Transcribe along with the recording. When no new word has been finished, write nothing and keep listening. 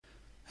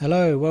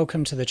Hello,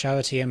 welcome to the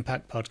Charity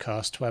Impact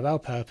Podcast, where our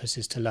purpose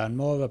is to learn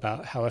more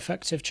about how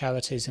effective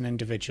charities and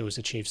individuals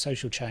achieve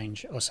social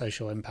change or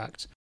social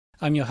impact.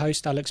 I'm your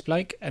host, Alex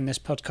Blake, and this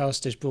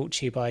podcast is brought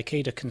to you by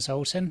Akida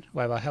Consulting,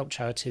 where I help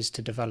charities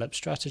to develop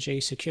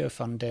strategy, secure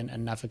funding,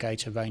 and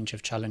navigate a range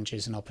of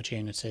challenges and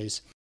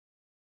opportunities.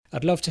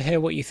 I'd love to hear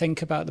what you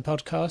think about the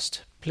podcast.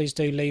 Please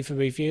do leave a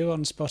review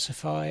on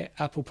Spotify,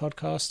 Apple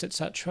Podcast,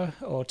 etc.,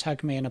 or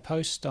tag me in a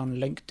post on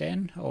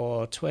LinkedIn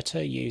or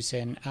Twitter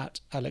using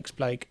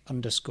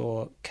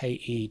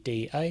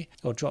 @alexblake_KEDA,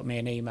 or drop me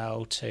an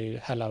email to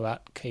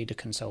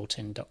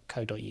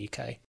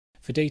hello@kedaconsulting.co.uk.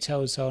 For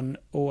details on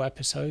all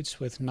episodes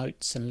with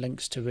notes and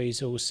links to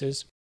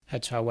resources,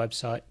 head to our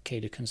website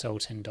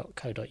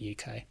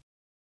kedaconsulting.co.uk.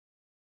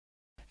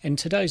 In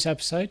today's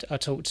episode, I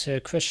talked to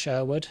Chris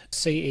Sherwood,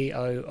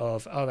 CEO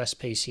of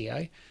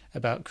RSPCA,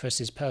 about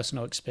Chris's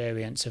personal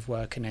experience of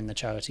working in the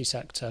charity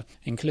sector,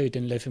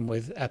 including living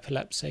with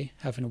epilepsy,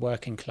 having a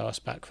working class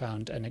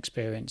background and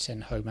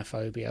experiencing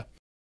homophobia.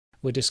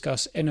 We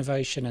discuss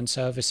innovation and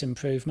service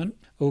improvement,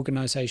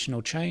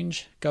 organisational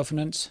change,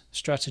 governance,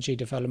 strategy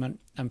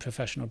development and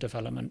professional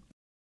development.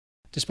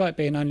 Despite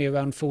being only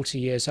around 40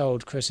 years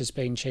old, Chris has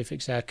been Chief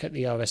Exec at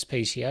the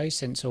RSPCA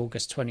since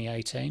August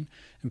 2018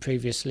 and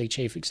previously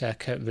Chief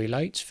Exec at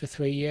Relate for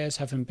 3 years,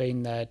 having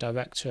been their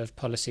Director of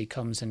Policy,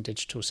 Comms and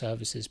Digital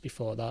Services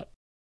before that.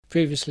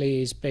 Previously,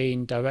 he's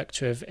been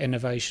Director of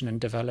Innovation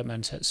and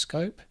Development at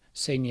Scope,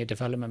 Senior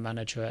Development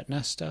Manager at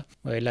Nesta,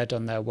 where he led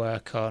on their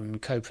work on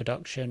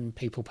co-production,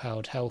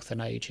 people-powered health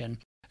and ageing.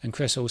 And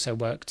Chris also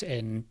worked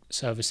in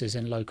services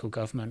in local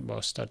government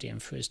while studying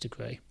for his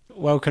degree.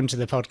 Welcome to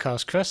the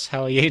podcast, Chris.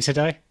 How are you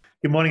today?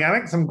 Good morning,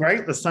 Alex. I'm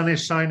great. The sun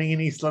is shining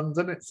in East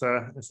London. It's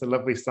a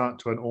lovely start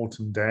to an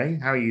autumn day.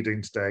 How are you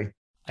doing today?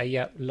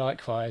 Yeah,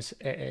 likewise.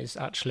 It is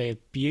actually a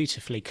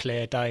beautifully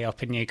clear day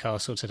up in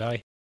Newcastle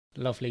today.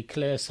 Lovely,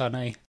 clear,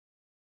 sunny,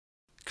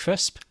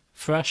 crisp,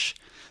 fresh,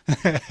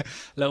 a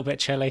little bit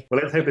chilly. Well,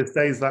 let's hope it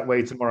stays that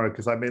way tomorrow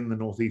because I'm in the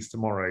northeast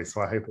tomorrow,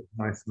 so I hope it's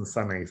nice and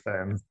sunny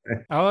then.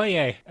 Oh,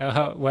 yeah.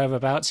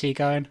 Whereabouts are you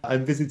going?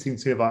 I'm visiting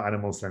 2 of our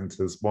animal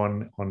centres,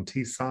 one on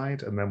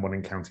Teesside and then one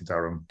in County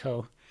Durham.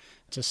 Cool.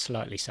 Just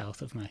slightly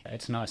south of me.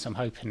 It's nice. I'm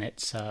hoping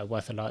it's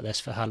weather like this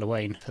for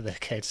Halloween for the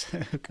kids.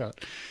 We've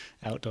got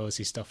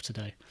outdoorsy stuff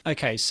today.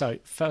 Okay, so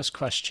first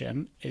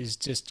question is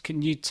just,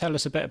 can you tell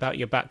us a bit about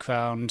your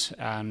background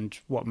and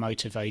what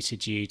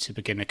motivated you to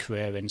begin a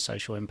career in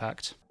social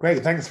impact?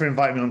 Great. Thanks for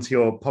inviting me onto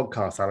your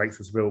podcast, Alex.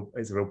 It's a real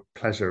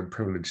pleasure and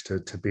privilege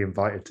to be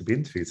invited to be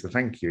interviewed. So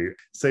thank you.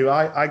 So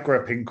I grew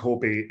up in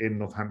Corby in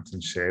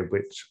Northamptonshire,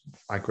 which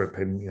I grew up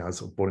in, I was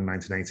sort of born in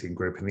 1980 and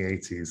grew up in the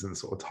 80s at the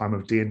sort of time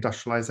of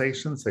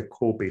deindustrialization. So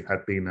Corby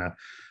had been a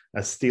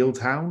steel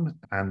town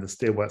and the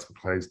steelworks were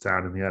closed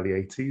down in the early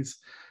 80s.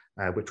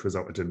 Which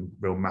resulted in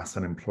real mass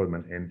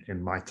unemployment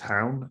in my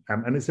town.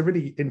 And it's a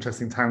really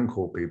interesting town,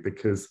 Corby,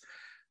 because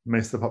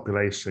most of the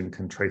population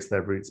can trace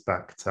their roots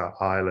back to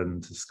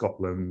Ireland, to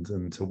Scotland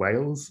and to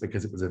Wales,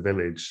 because it was a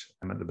village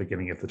at the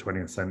beginning of the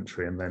 20th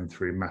century and then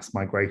through mass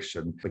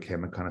migration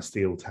became a kind of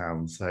steel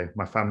town. So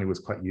my family was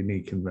quite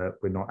unique in that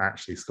we're not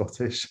actually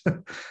Scottish.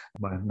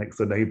 My next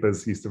door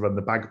neighbours used to run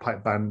the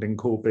bagpipe band in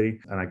Corby,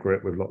 and I grew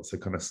up with lots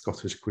of kind of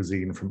Scottish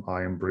cuisine from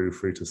iron brew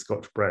through to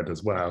Scotch bread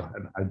as well.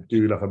 And I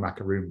do love a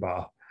macaroon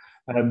bar.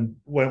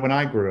 When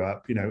I grew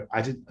up,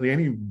 the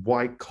only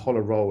white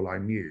collar role I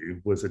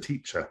knew was a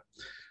teacher.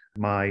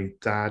 My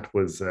dad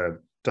was a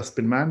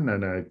dustbin man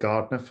and a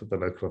gardener for the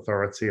local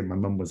authority, and my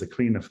mum was a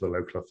cleaner for the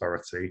local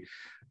authority.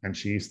 And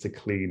she used to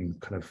clean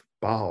kind of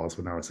bars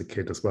when I was a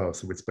kid as well.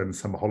 So we'd spend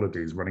summer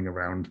holidays running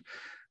around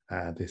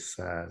this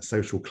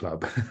social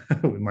club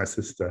with my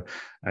sister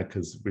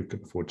because we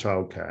couldn't afford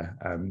childcare.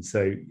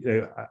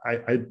 The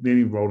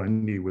only role I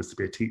knew was to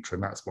be a teacher,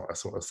 and that's what I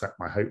sort of set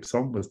my hopes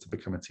on, was to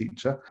become a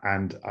teacher.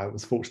 And I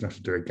was fortunate enough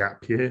to do a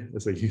gap year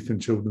as a youth and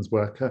children's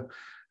worker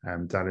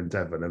down in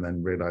Devon, and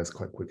then realised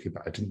quite quickly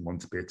that I didn't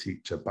want to be a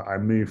teacher. But I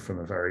moved from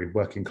a very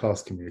working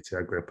class community.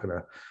 I grew up in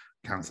a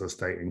council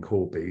estate in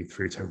Corby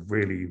through to a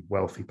really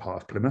wealthy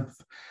part of Plymouth,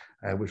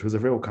 which was a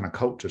real kind of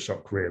culture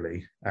shock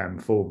really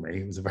for me.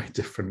 It was a very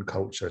different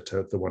culture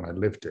to the one I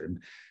lived in,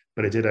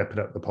 but it did open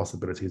up the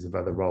possibilities of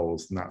other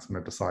roles. And that's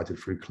when I decided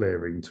through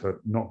clearing to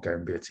not go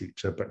and be a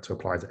teacher, but to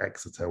apply to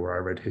Exeter, where I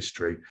read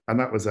history. And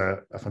that was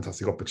a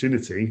fantastic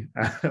opportunity,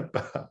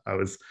 but I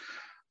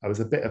was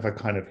a bit of a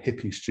kind of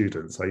hippie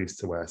student. So I used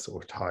to wear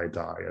sort of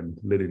tie-dye and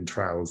linen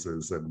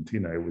trousers and,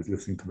 was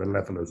listening to the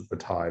Levellers at the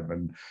time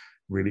and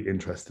really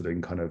interested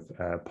in kind of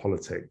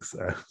politics.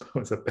 I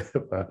was a bit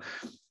of a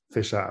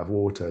fish out of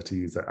water, to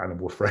use an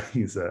animal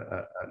phrase,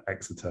 at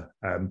Exeter.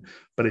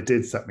 But it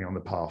did set me on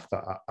the path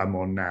that I'm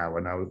on now.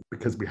 And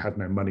because we had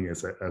no money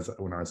as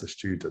when I was a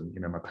student,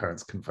 my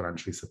parents couldn't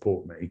financially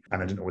support me,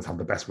 and I didn't always have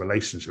the best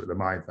relationship with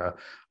them either.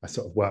 I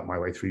sort of worked my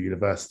way through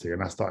university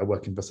and I started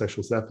working for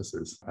social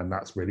services. And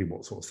that's really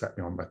what sort of set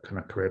me on the kind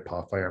of career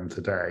path I am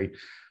today.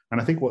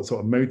 And I think what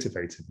sort of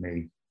motivated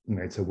me,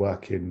 to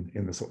work in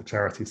the sort of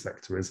charity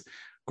sector is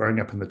growing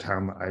up in the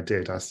town that I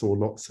did, I saw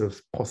lots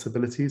of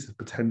possibilities of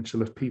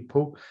potential of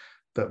people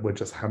that were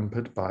just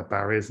hampered by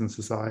barriers in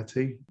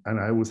society. And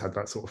I always had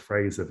that sort of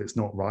phrase of it's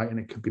not right and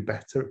it could be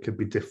better, it could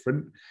be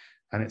different.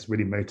 And it's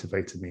really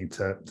motivated me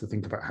to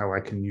think about how I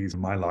can use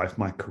my life,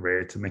 my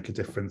career to make a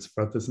difference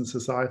for others in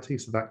society.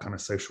 So that kind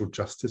of social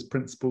justice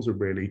principles are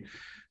really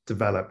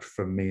developed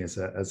from me as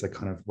a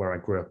kind of where I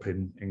grew up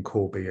in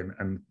Corby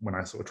and when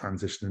I sort of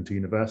transitioned into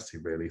university,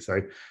 really.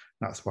 So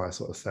that's why I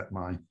sort of set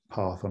my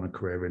path on a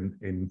career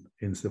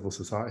in civil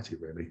society,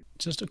 really.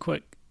 Just a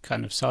quick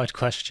kind of side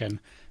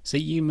question. So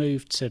you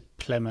moved to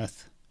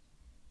Plymouth,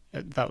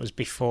 that was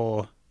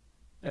before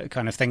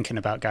kind of thinking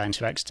about going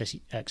to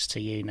Exeter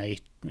Uni,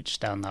 which is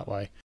down that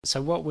way.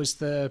 So what was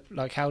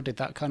how did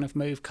that kind of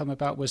move come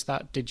about?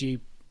 Did you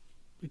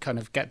kind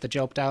of get the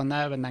job down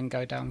there and then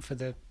go down for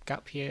the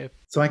gap year?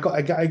 So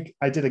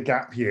I did a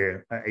gap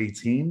year at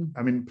 18.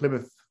 I mean,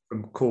 Plymouth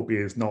from Corby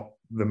is not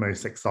the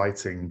most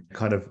exciting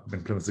kind of, I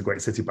mean, Plymouth's a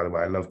great city, by the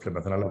way. I love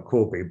Plymouth and I love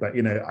Corby, but,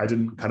 you know, I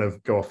didn't kind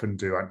of go off and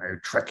do, I don't know,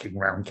 trekking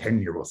around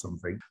Kenya or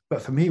something.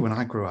 But for me, when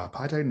I grew up,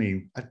 I'd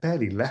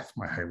barely left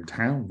my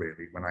hometown,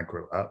 really, when I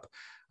grew up.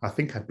 I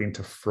think I'd been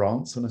to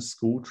France on a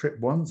school trip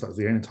once. That was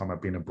the only time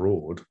I'd been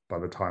abroad by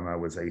the time I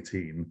was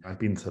 18. I'd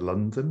been to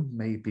London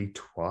maybe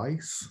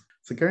twice.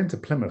 So going to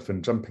Plymouth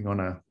and jumping on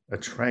a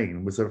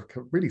train was a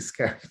really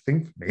scary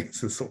thing for me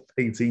as a sort of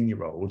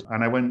 18-year-old.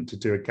 And I went to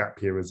do a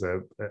gap year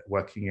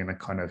working in a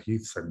kind of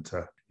youth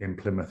centre in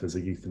Plymouth as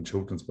a youth and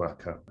children's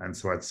worker. And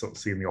so I'd sort of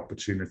seen the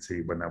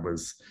opportunity when I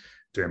was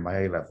doing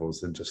my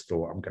A-levels and just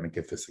thought, I'm going to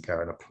give this a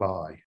go and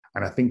apply.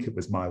 And I think it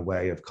was my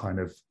way of kind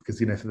of,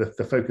 because, you know, for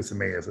the focus of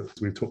me, as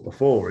we've talked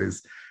before,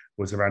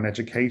 was around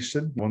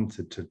education. I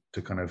wanted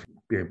to kind of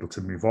be able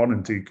to move on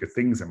and do good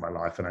things in my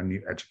life. And I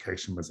knew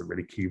education was a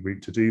really key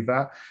route to do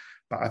that.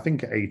 But I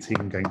think at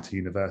 18, going to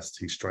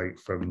university straight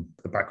from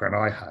the background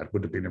I had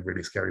would have been a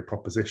really scary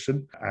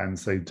proposition. And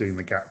so doing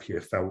the gap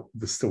year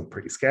was still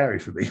pretty scary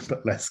for me,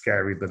 but less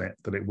scary than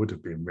it would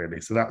have been, really.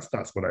 So that's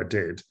what I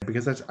did,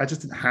 because I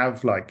just didn't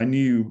have, I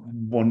knew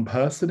one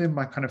person in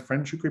my kind of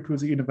friendship group who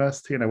was at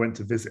university, and I went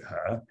to visit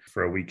her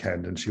for a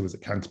weekend and she was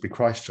at Canterbury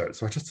Christchurch.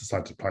 So I just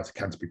decided to apply to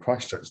Canterbury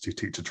Christchurch to do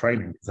teacher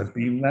training because I'd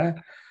been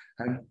there.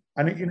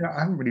 And it, you know,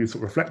 I haven't really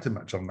sort of reflected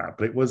much on that,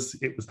 but it was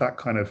that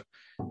kind of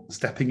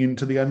stepping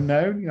into the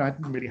unknown. You know, I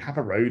didn't really have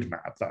a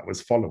roadmap that I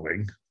was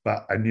following,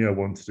 but I knew I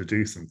wanted to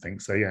do something.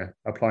 So yeah,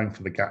 applying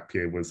for the gap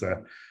year was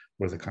a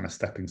kind of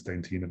stepping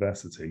stone to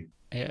university.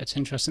 Yeah, it's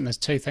interesting. There's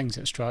two things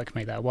that strike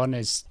me there. One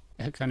is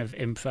kind of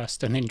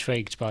impressed and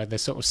intrigued by the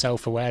sort of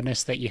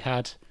self-awareness that you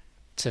had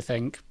to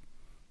think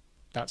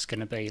that's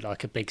going to be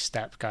like a big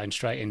step going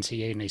straight into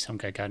uni, so I'm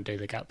going to go and do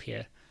the gap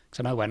year.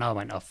 Because I know when I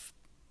went off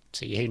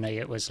to uni,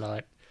 it was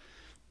like,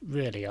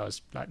 really, I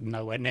was like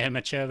nowhere near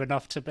mature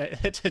enough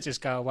to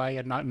just go away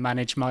and like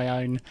manage my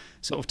own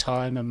sort of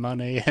time and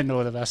money and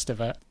all the rest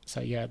of it. So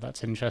yeah,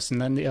 that's interesting.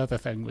 Then the other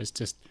thing was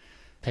just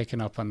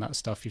picking up on that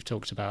stuff you've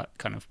talked about,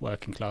 kind of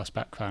working class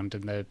background,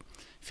 and the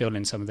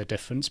feeling some of the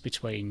difference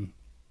between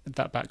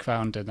that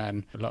background and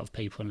then a lot of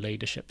people in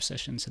leadership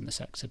positions in the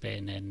sector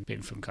being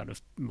from kind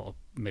of more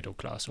middle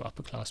class or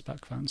upper class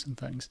backgrounds and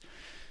things.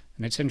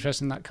 And it's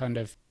interesting that kind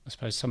of, I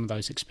suppose, some of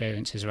those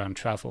experiences around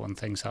travel and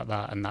things like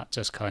that, and that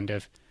just kind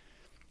of,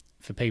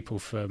 for people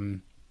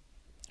from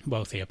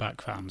wealthier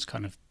backgrounds,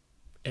 kind of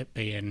it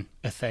being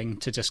a thing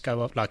to just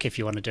go off. Like if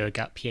you want to do a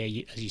gap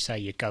year, as you say,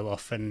 you'd go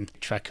off and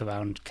trek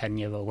around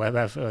Kenya or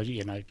wherever, or,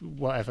 you know,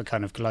 whatever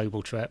kind of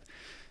global trip.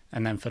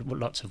 And then for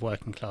lots of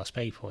working class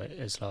people, it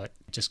is like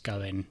just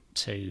going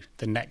to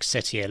the next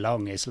city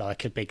along is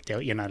like a big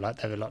deal. You know, like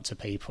there are lots of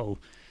people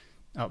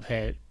up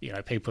here, you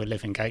know, people who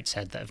live in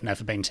Gateshead that have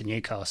never been to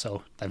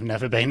Newcastle, they've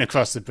never been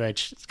across the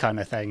bridge, kind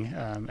of thing.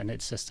 And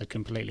it's just a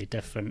completely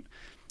different,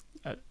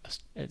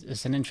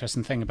 it's an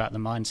interesting thing about the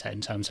mindset in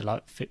terms of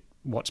like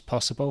what's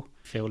possible,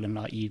 feeling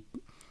like you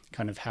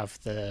kind of have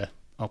the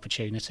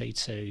opportunity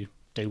to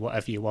do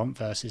whatever you want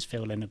versus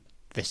feeling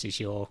this is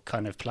your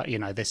kind of, you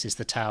know, this is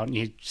the town,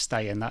 you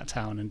stay in that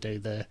town and do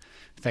the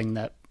thing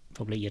that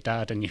probably your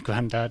dad and your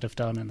granddad have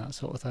done and that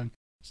sort of thing.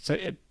 So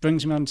it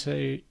brings me on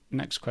to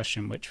next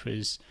question, which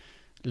was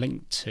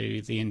linked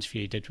to the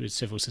interview you did with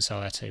Civil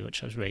Society,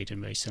 which I was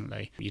reading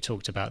recently. You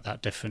talked about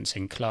that difference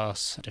in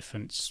class,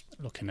 difference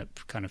looking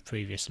at kind of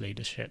previous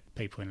leadership,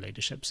 people in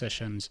leadership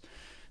positions,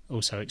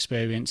 also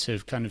experience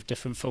of kind of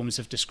different forms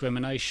of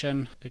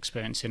discrimination,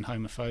 experiencing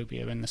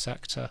homophobia in the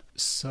sector.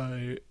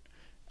 So,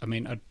 I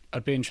mean,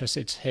 I'd be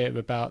interested to hear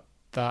about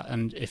that,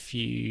 and if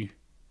you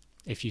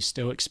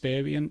still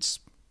experience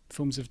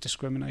forms of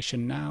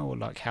discrimination now, or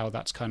like how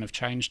that's kind of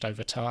changed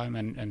over time,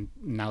 and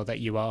now that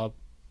you are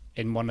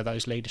in one of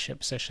those leadership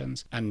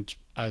positions, and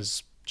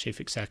as chief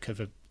exec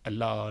of a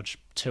large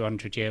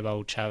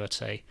 200-year-old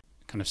charity.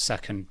 Kind of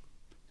second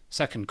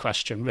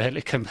question,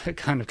 really,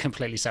 kind of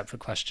completely separate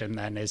question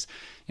then, is,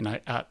 you know,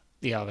 at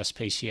the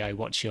RSPCA,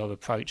 what's your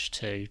approach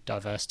to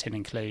diversity and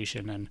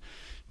inclusion and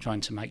trying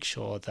to make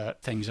sure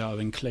that things are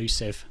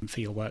inclusive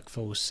for your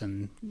workforce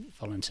and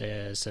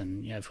volunteers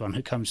and everyone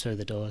who comes through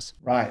the doors?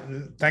 Right.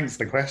 Thanks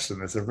for the question.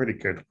 That's a really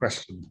good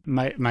question.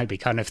 Maybe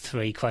kind of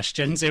three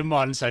questions in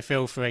one, so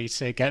feel free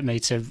to get me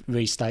to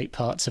restate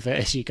parts of it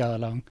as you go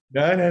along.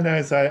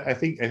 No. So I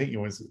think you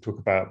want to talk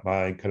about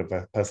my kind of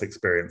a personal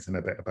experience and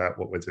a bit about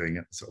what we're doing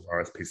at sort of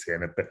RSPCA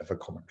and a bit of a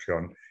commentary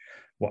on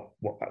what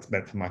that's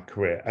meant for my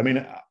career. I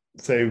mean,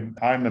 so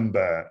I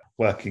remember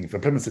working for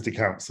Plymouth City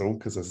Council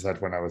because, as I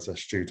said, when I was a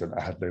student,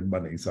 I had no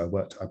money. So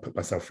I put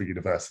myself through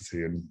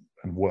university and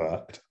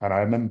worked. And I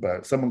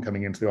remember someone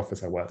coming into the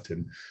office I worked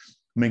in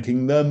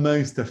making the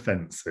most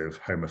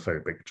offensive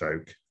homophobic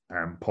joke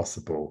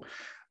possible.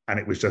 And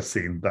it was just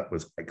seen that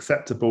was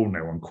acceptable.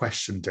 No one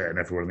questioned it. And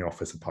everyone in the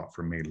office, apart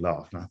from me,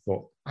 laughed. And I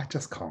thought,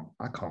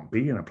 I can't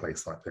be in a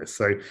place like this.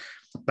 So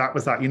that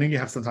was that, you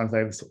have sometimes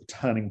those sort of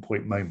turning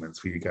point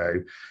moments where you go,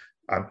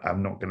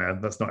 I'm not gonna,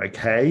 that's not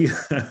okay.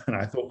 And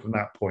I thought from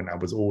that point, I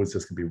was always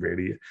just gonna be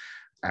really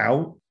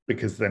out,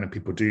 because then if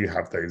people do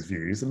have those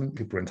views, and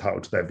people are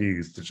entitled to their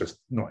views, they're just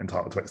not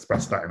entitled to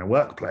express that in a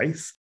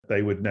workplace,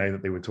 they would know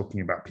that they were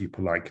talking about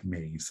people like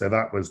me. So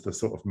that was the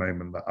sort of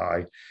moment that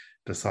I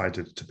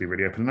decided to be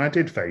really open. And I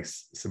did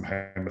face some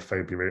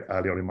homophobia really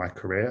early on in my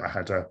career. I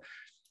had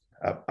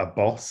a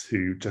boss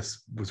who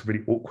just was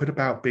really awkward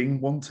about being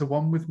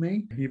one-to-one with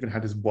me. He even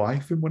had his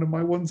wife in one of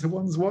my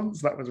one-to-ones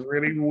once. That was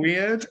really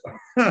weird.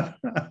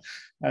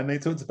 And they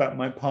talked about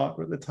my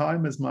partner at the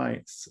time as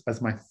my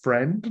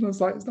friend. And I was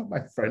like, it's not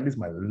my friend, he's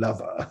my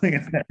lover.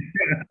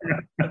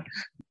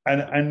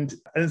 And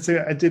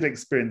so I did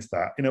experience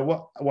that.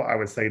 What I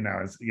would say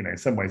now is, in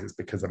some ways it's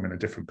because I'm in a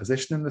different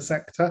position in the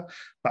sector,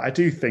 but I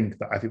do think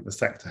the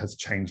sector has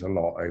changed a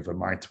lot over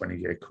my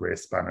 20-year career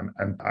span,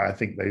 and I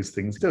think those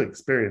things still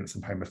experience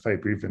some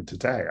homophobia even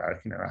today.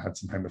 I had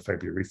some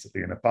homophobia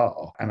recently in a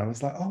bar, and I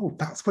was like, oh,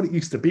 that's what it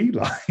used to be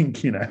like.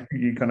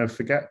 You kind of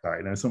forget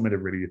that. Someone made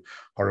a really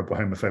horrible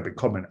homophobic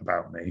comment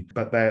about me,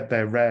 but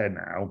they're rare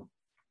now.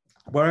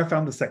 Where I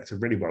found the sector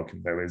really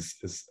welcome, though,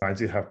 is I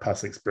do have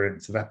personal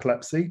experience of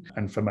epilepsy.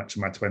 And for much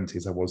of my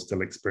 20s, I was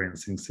still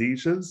experiencing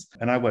seizures.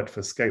 And I worked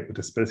for Scope, a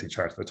disability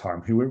charity at the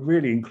time, who were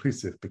really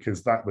inclusive,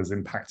 because that was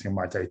impacting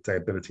my day-to-day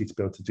ability to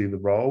be able to do the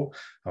role.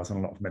 I was on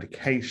a lot of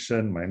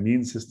medication. My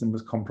immune system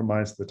was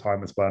compromised at the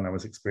time as well. And I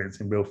was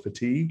experiencing real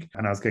fatigue.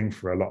 And I was going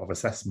for a lot of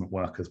assessment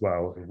work as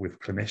well with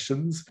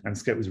clinicians. And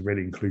Scope was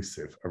really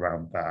inclusive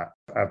around that.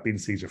 I've been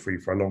seizure-free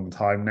for a long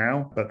time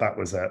now, but that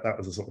was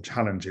a sort of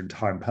challenging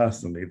time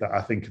personally that I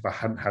think if I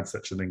hadn't had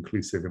such an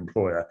inclusive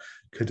employer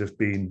could have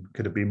been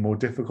more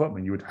difficult. I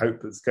mean, you would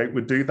hope that Scope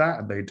would do that,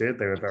 and they did.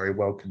 They were very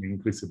welcoming,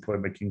 inclusive employer,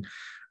 making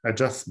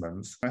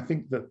adjustments. I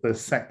think that the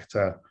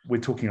sector,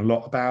 we're talking a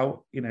lot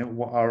about,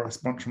 what our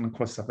response on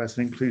quality,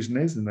 diversity and inclusion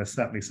is, and there's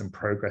certainly some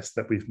progress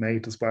that we've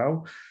made as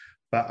well.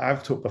 But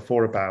I've talked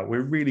before about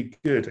we're really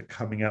good at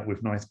coming up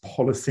with nice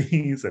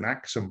policies and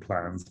action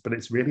plans, but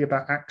it's really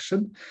about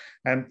action.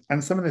 And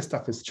some of this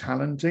stuff is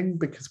challenging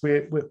because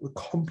we're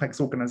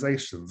complex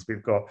organizations.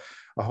 We've got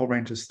a whole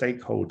range of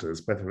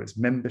stakeholders, whether it's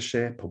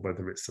membership or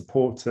whether it's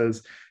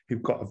supporters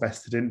who've got a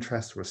vested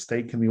interest or a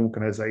stake in the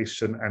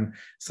organization. And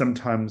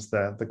sometimes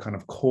the kind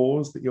of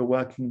cause that you're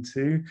working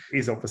to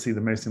is obviously the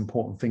most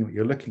important thing that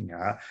you're looking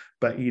at.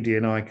 But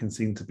ED&I can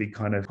seem to be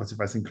kind of, quality,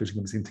 diversity, inclusion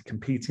can seem to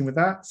competing with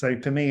that. So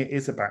for me, it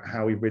is about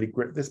how we really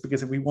grip this,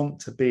 because if we want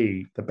to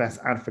be the best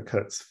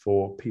advocates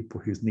for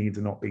people whose needs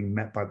are not being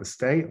met by the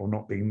state or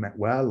not being met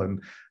well,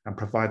 and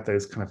provide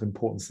those kind of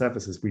important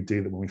services, we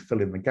do that when we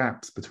fill in the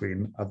gaps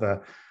between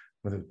other,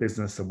 whether it's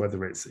business or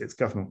whether it's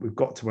government, we've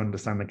got to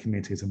understand the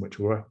communities in which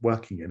we're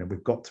working in, and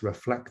we've got to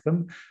reflect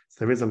them.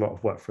 So there is a lot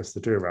of work for us to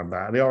do around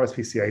that. At the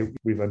RSPCA,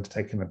 we've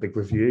undertaken a big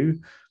review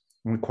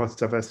on quality,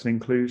 diversity and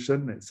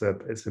inclusion. It's an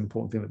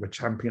important thing that we're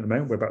championing at the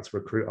moment. We're about to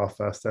recruit our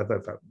first ever,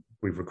 in fact,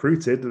 we've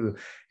recruited the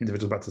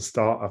individual about to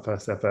start our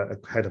first ever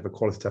head of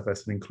equality,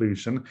 diversity and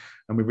inclusion.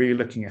 And we're really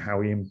looking at how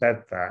we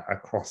embed that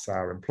across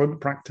our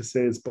employment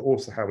practices, but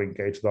also how we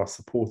engage with our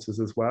supporters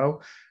as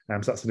well. So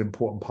that's an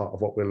important part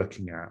of what we're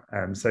looking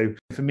at. So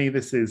for me,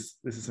 this is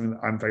something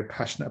that I'm very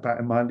passionate about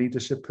in my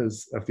leadership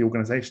of the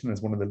organisation,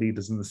 as one of the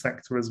leaders in the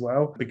sector as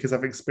well, because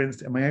I've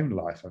experienced it in my own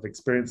life. I've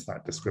experienced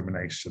that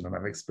discrimination, and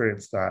I've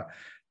experienced that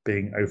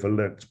being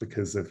overlooked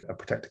because of a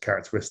protected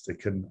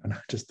characteristic, and I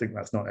just think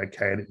that's not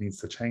okay, and it needs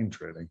to change,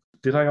 really.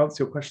 Did I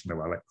answer your question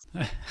though, Alex?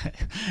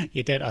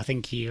 You did. I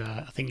think you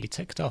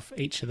ticked off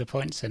each of the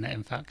points in it,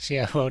 in fact.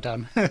 Yeah, well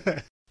done.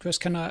 Chris,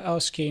 can I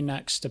ask you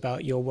next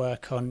about your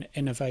work on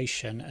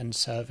innovation and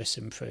service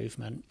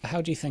improvement?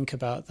 How do you think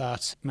about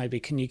that?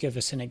 Maybe can you give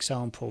us an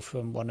example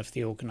from one of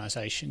the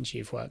organisations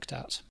you've worked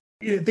at?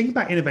 Think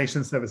about innovation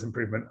and service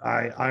improvement.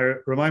 I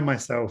remind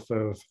myself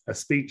of a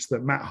speech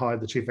that Matt Hyde,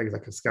 the Chief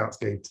Executive of Scouts,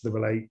 gave to the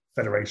Relate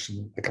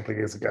Federation a couple of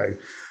years ago,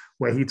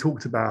 where he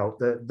talked about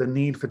the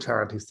need for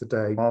charities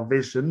today. Our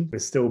vision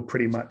is still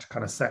pretty much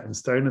kind of set in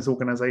stone as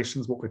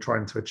organisations, what we're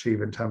trying to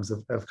achieve in terms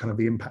of kind of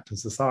the impact on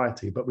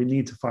society, but we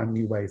need to find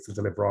new ways to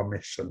deliver our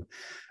mission.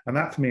 And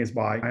that for me is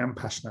why I am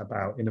passionate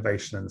about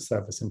innovation and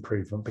service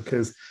improvement,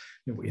 because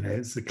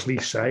It's a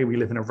cliche. We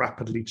live in a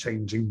rapidly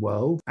changing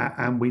world,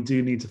 and we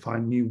do need to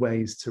find new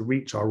ways to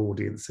reach our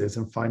audiences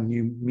and find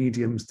new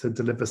mediums to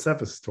deliver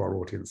services to our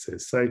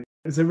audiences. So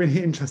it's a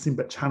really interesting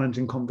but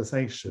challenging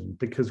conversation,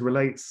 because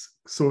Relate's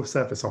sort of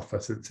service offer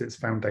since its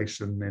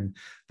foundation in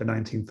the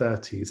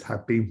 1930s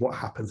had been what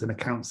happens in a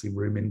counselling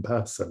room in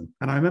person.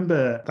 And I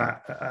remember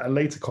that at a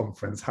later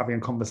conference having a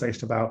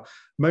conversation about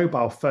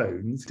mobile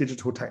phones,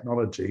 digital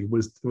technology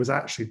was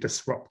actually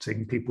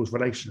disrupting people's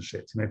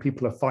relationships.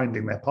 People are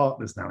finding their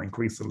partners now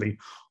increasingly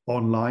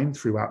online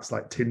through apps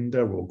like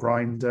Tinder or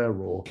Grindr,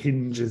 or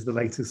Hinge is the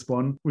latest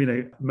one.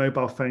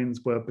 Mobile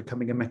phones were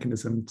becoming a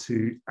mechanism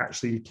to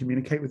actually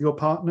communicate with your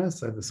partner.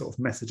 So the sort of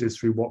messages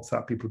through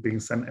WhatsApp people are being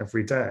sent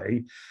every day.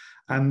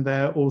 And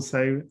they're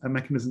also a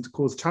mechanism to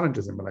cause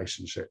challenges in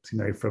relationships,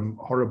 from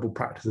horrible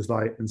practices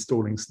like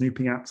installing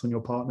snooping apps on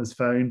your partner's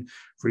phone,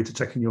 through to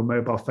checking your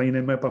mobile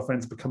phone. Mobile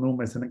phones become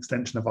almost an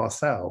extension of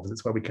ourselves.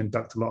 It's where we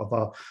conduct a lot of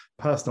our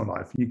personal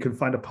life. You can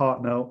find a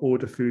partner,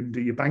 order food, and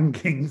do your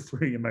banking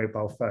through your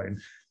mobile phone.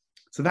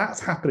 So that's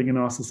happening in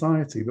our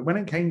society. But when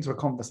it came to a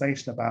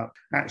conversation about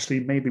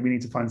actually maybe we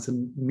need to find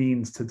some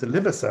means to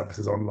deliver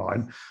services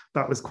online,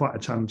 that was quite a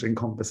challenging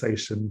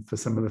conversation for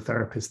some of the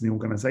therapists in the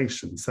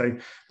organisation. So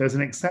there's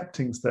an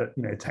acceptance that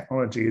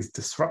technology is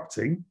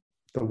disrupting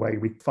the way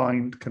we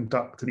find,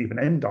 conduct, and even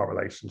end our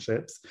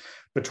relationships,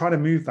 but trying to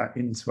move that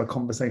into a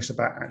conversation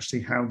about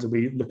actually how do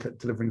we look at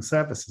delivering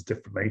services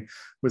differently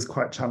was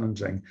quite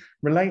challenging.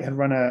 Relate had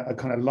run a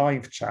kind of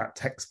live chat,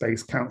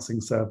 text-based counselling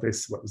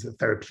service, what was it,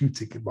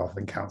 therapeutic rather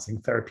than counselling,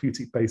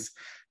 therapeutic-based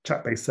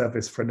chat-based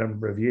service for a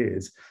number of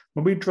years.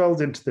 When we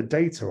drilled into the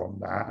data on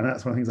that, and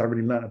that's one of the things I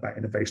really learned about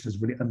innovation,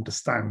 is really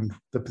understand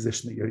the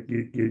position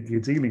that you're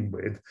dealing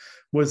with,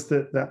 was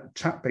that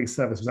chat-based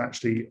service was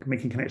actually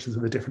making connections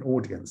with a different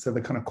audience. So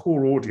the kind of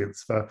core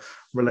audience for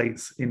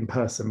Relate's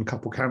in-person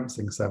couple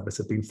counselling service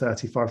had been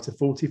 35 to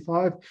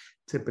 45,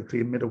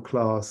 typically a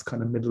middle-class,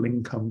 kind of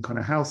middle-income kind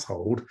of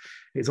household.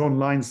 Its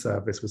online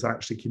service was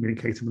actually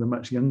communicating with a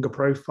much younger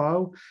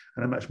profile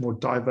and a much more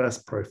diverse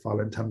profile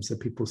in terms of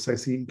people's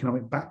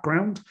socioeconomic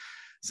background.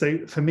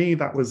 So for me,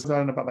 that was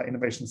learning about that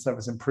innovation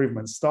service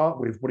improvement. Start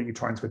with what are you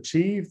trying to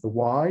achieve, the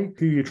why,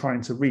 who you're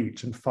trying to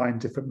reach, and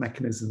find different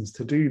mechanisms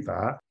to do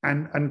that,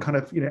 and kind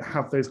of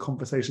have those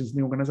conversations in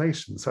the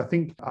organisation. So I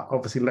think I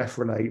obviously left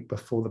Relate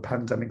before the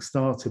pandemic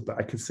started, but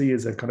I could see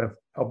as a kind of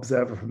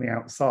observer from the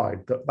outside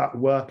that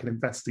work and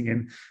investing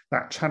in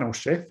that channel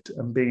shift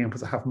and being able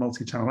to have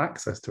multi-channel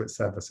access to its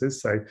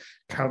services, so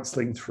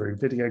counselling through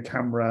video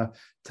camera,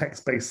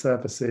 text-based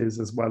services,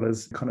 as well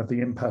as kind of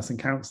the in-person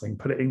counselling,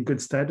 put it in good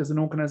stead as an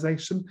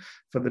organisation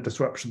for the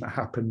disruption that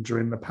happened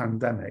during the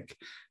pandemic.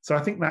 So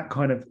I think that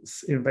kind of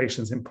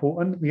innovation is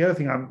important. The other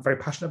thing I'm very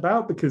passionate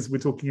about, because we're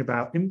talking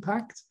about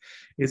impact,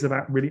 is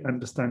about really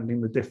understanding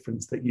the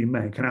difference that you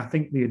make. And I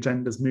think the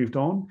agenda's moved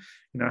on.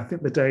 I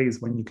think the days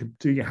when you could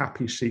do your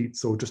happy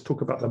sheets or just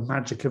talk about the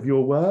magic of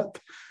your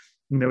work,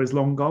 is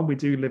long gone. We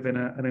do live in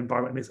an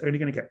environment, and it's only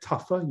going to get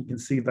tougher. You can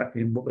see that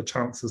in what the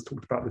Chancellor's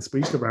talked about this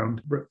week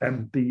around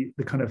the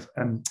kind of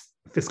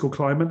fiscal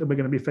climate that we're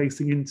going to be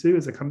facing into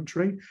as a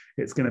country.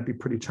 It's going to be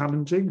pretty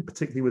challenging,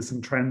 particularly with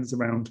some trends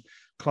around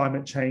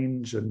climate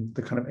change and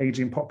the kind of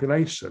aging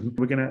population.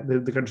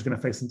 The country's going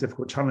to face some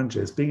difficult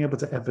challenges. Being able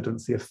to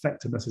evidence the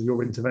effectiveness of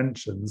your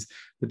interventions,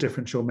 the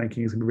difference you're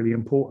making, is going to be really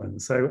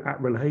important. So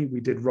at Relate, we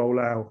did roll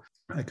out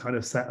a kind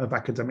of set of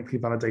academically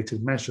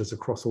validated measures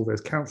across all those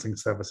counselling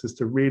services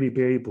to really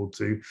be able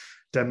to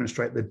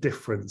demonstrate the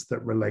difference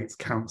that Relate's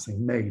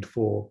counselling made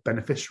for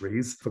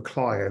beneficiaries, for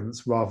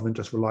clients, rather than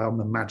just rely on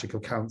the magic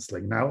of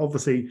counselling. Now,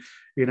 obviously,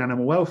 in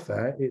animal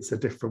welfare, it's a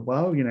different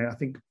world. I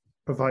think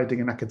providing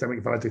an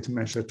academic validated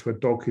measure to a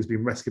dog who's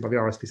been rescued by the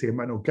RSPCA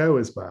might not go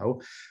as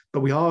well,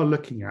 but we are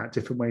looking at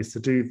different ways to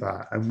do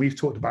that. And we've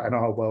talked about in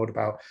our world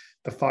about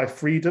the 5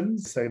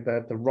 freedoms, so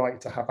the right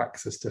to have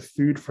access to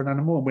food for an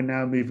animal. And we're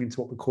now moving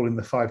to what we're calling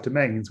the 5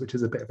 domains, which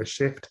is a bit of a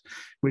shift,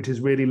 which is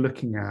really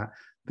looking at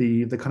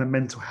the kind of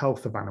mental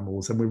health of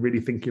animals. And we're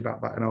really thinking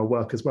about that in our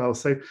work as well.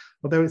 So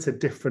although it's a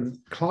different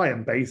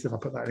client base, if I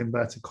put that in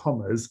inverted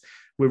commas,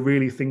 we're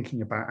really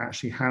thinking about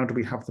actually how do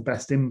we have the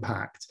best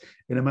impact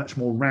in a much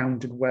more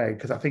rounded way.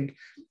 Because I think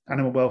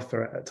animal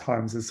welfare at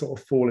times has sort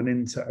of fallen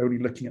into only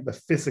looking at the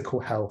physical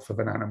health of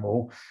an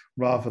animal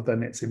rather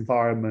than its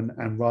environment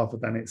and rather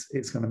than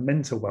its kind of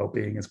mental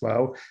well-being as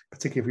well,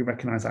 particularly if we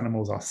recognise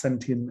animals are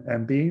sentient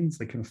beings.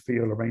 They can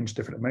feel a range of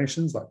different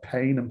emotions like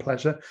pain and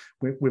pleasure.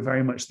 We're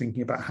very much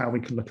thinking about how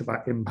we can look at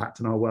that impact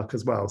in our work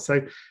as well.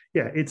 So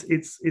yeah,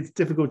 it's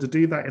difficult to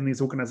do that in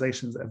these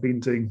organisations that have been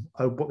doing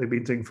what they've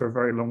been doing for a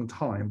very long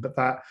time, but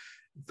that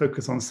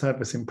focus on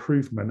service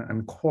improvement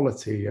and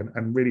quality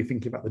and really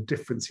thinking about the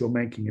difference you're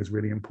making is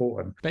really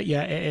important. But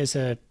yeah, it is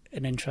an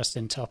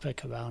interesting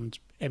topic around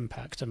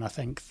impact, and I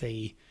think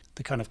the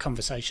kind of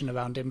conversation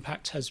around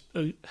impact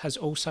has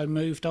also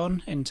moved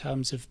on in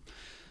terms of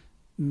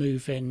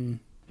moving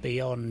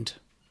beyond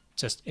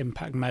just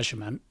impact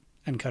measurement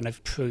and kind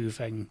of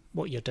proving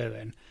what you're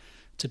doing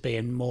to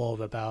being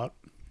more about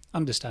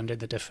understanding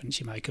the difference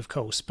you make, of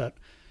course, but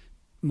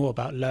more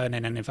about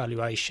learning and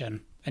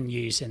evaluation and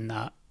using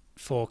that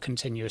for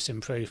continuous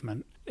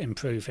improvement,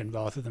 improving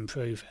rather than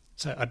proving.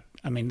 So,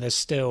 I mean, there's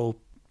still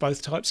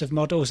both types of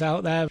models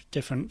out there,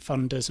 different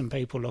funders and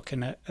people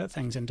looking at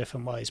things in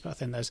different ways. But I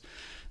think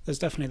there's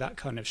definitely that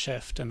kind of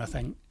shift. And I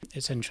think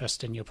it's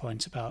interesting your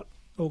point about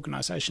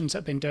organisations that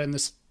have been doing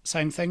the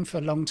same thing for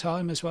a long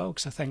time as well,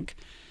 because I think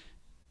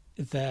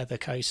they're the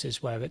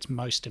cases where it's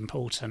most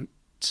important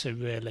to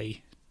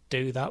really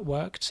do that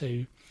work,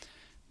 to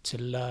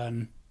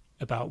learn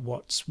about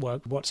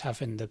what's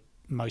having the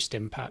most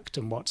impact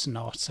and what's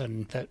not.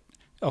 And that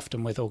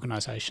often with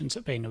organisations that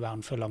have been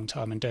around for a long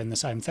time and doing the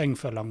same thing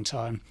for a long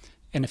time,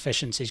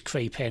 inefficiencies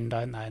creep in,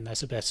 don't they? And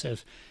there's a bit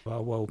of,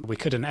 well, we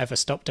couldn't ever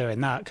stop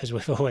doing that because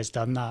we've always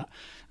done that.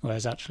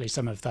 Whereas actually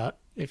some of that,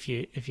 if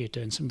you're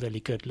doing some really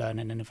good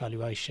learning and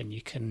evaluation,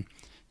 you can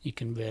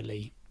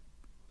really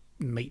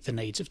meet the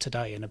needs of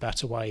today in a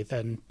better way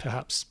than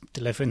perhaps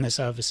delivering the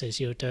services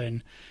you were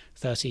doing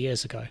 30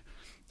 years ago.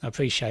 I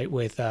appreciate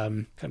with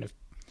kind of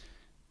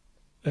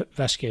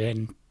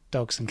rescuing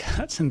dogs and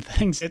cats and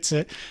things, it's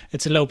a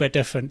little bit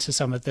different to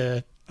some of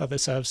the other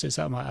services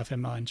that I might have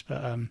in mind.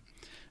 But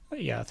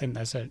yeah, I think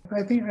there's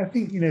I think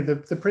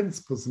the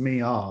principles to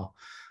me are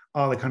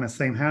the kind of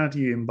same. How do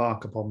you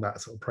embark upon that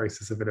sort of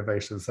process of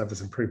innovation and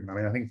service improvement? I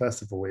mean, I think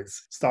first of all,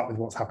 it's start with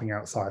what's happening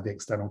outside the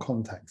external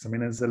context. I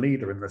mean, as a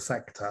leader in the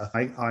sector,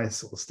 I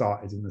sort of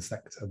started in the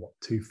sector,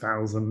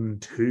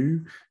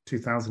 2002,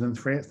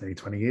 2003. It's nearly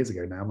 20 years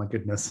ago now, my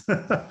goodness.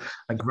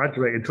 I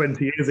graduated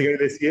 20 years ago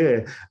this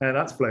year, and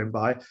that's flown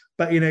by.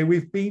 But,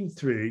 we've been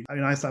through, I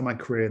mean, I started my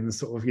career in the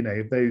sort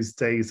of, those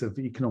days of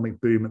economic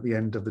boom at the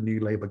end of the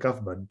new Labour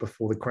government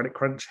before the credit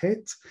crunch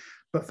hit.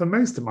 But for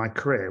most of my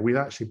career, we've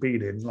actually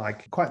been in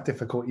quite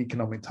difficult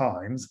economic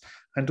times.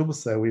 And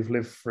also we've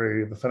lived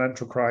through the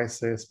financial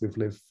crisis. We've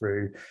lived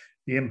through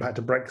the impact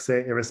of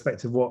Brexit,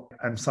 irrespective of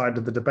what side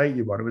of the debate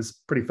you won. It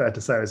was pretty fair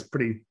to say it was a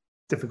pretty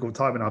difficult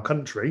time in our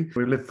country.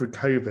 We've lived through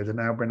COVID, and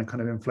now we're in a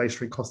kind of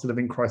inflationary cost of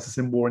living crisis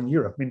in war in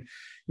Europe. I mean,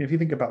 if you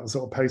think about the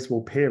sort of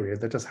post-war period,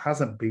 there just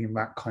hasn't been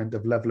that kind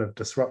of level of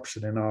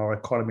disruption in our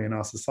economy and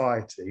our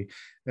society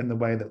in the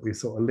way that we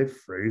sort of lived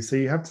through. So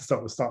you have to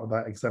start with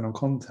that external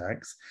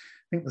context.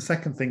 I think the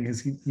second thing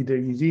is you do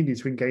need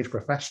to engage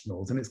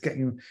professionals, and it's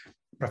getting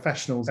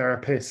professionals,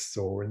 therapists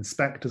or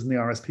inspectors in the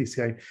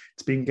RSPCA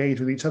to be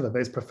engaged with each other.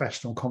 Those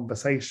professional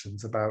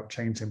conversations about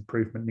change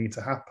improvement need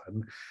to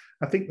happen.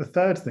 I think the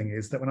third thing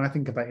is that when I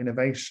think about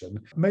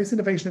innovation, most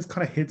innovation is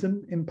kind of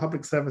hidden in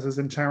public services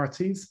and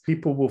charities.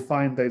 People will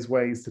find those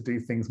ways to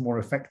do things more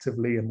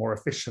effectively and more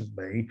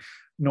efficiently,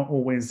 not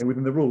always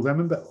within the rules. I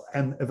remember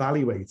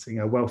evaluating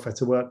a welfare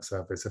to work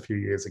service a few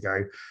years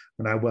ago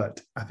when I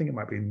worked, I think it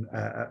might be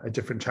a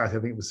different charity, I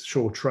think it was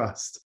Shaw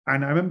Trust.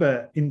 And I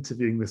remember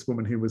interviewing this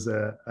woman who was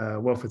a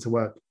welfare to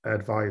work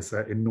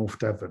advisor in North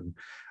Devon,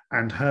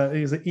 and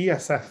it was an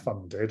ESF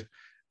funded,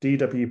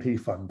 DWP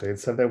funded.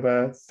 So there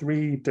were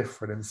 3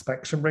 different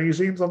inspection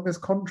regimes on this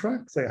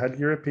contract. So it had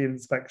European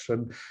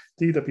inspection,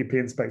 DWP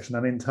inspection,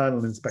 and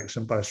internal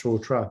inspection by Shaw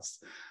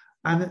Trust.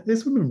 And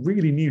this woman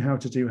really knew how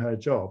to do her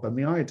job. And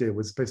the idea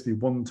was supposed to be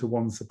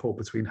one-to-one support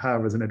between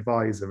her as an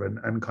advisor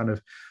and kind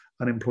of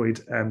unemployed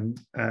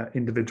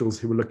individuals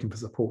who were looking for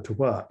support to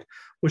work.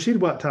 Well,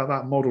 she'd worked out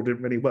that model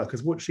didn't really work,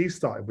 because what she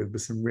started with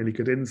was some really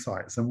good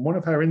insights. And one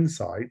of her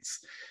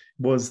insights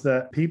was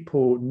that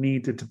people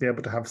needed to be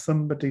able to have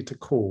somebody to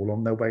call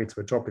on their way to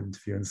a job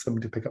interview and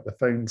somebody to pick up the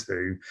phone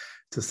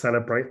to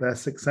celebrate their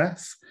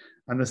success.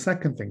 And the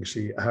second thing,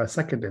 her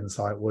second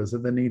insight was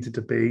that there needed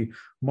to be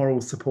moral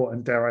support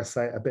and, dare I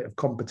say, a bit of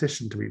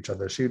competition to each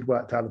other. She'd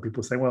worked out that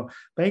people saying, well,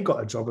 they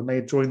got a job and they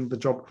had joined the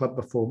job club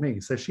before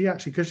me. So she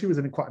actually, because she was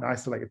in quite an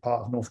isolated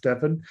part of North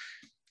Devon,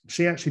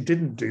 she actually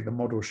didn't do the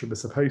model she was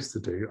supposed to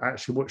do.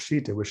 Actually, what she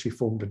did was she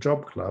formed a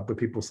job club where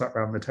people sat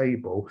around the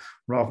table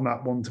rather than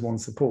that one-to-one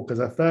support. Because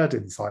her third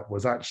insight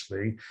was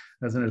actually,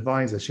 as an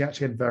advisor, she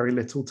actually had very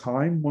little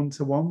time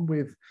one-to-one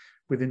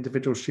with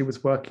individuals she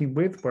was working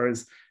with,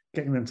 whereas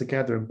getting them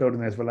together and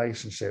building those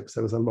relationships,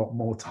 there was a lot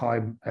more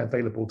time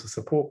available to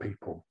support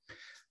people.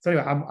 So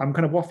anyway, I'm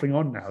kind of waffling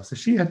on now. So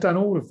she had done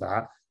all of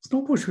that. It's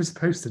not what she was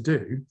supposed to do.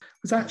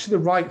 It was actually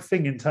the right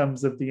thing in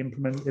terms of the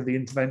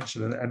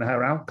intervention and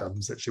her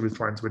outcomes that she was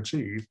trying to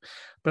achieve.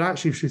 But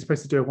actually, she was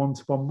supposed to do a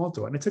one-to-one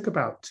model. And it took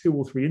about 2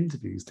 or 3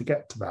 interviews to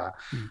get to that.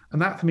 And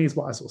that, for me, is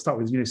what I sort of start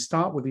with.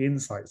 Start with the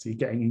insights that you're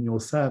getting in your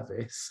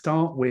service.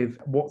 Start with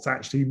what's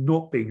actually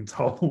not being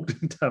told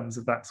in terms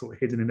of that sort of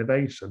hidden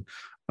innovation,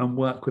 and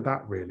work with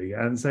that, really.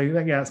 And so,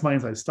 yeah, that's my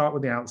insight. Start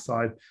with the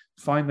outside,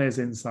 find those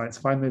insights,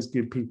 find those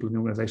good people in the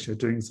organisation who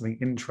are doing something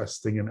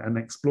interesting, and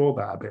explore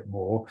that a bit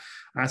more.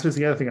 And I suppose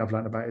the other thing I've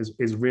learned about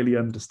is really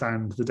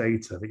understand the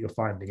data that you're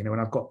finding. When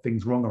I've got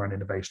things wrong around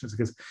innovation, it's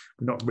because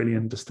we've not really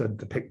understood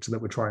the picture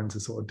that we're trying to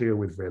sort of deal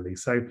with, really.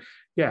 So,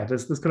 yeah,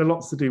 there's kind of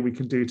lots to do we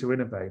can do to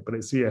innovate, but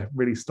it's,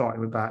 really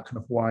starting with that kind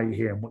of why you're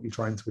here and what you're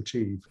trying to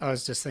achieve. I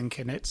was just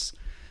thinking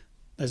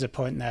there's a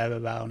point there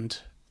around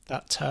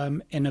that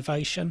term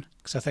innovation,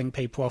 because I think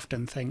people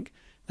often think,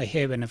 they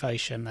hear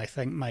innovation, they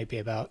think maybe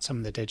about some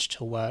of the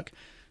digital work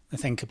I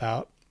think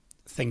about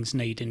things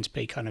needing to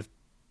be kind of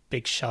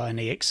big,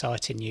 shiny,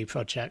 exciting new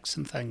projects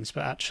and things,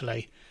 but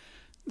actually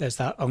there's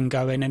that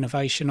ongoing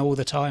innovation all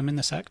the time in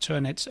the sector.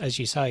 And it's, as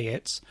you say,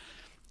 it's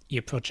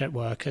your project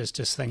workers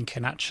just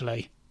thinking,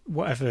 actually,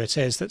 whatever it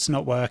is that's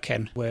not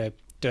working, we're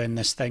doing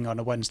this thing on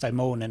a Wednesday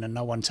morning and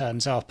no one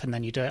turns up, and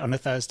then you do it on a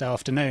Thursday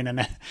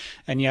afternoon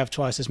and you have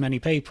twice as many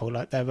people.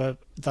 Like, there are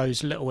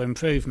those little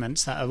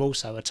improvements that are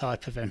also a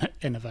type of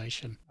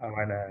innovation. Oh,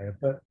 I know.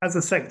 But as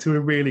a sector,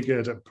 we're really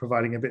good at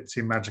providing a bit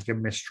too magic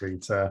and mystery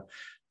to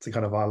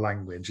kind of our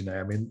language.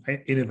 I mean,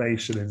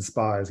 innovation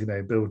inspires,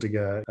 building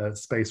a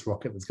space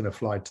rocket that's going to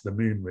fly to the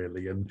moon,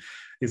 really. And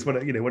it's one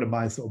of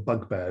my sort of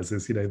bugbears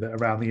is, that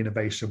around the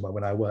innovation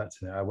when I worked,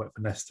 I worked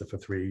for Nesta for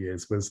 3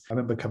 years, I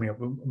remember coming up,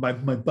 my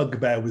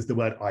bugbear was the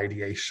word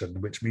ideation,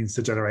 which means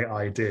to generate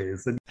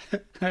ideas. And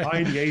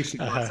ideation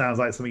sounds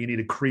like something you need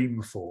a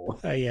cream for.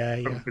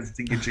 Yeah.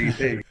 Visiting your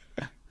GP.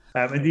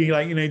 And do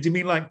you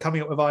mean like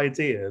coming up with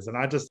ideas? And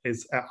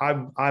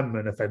I'm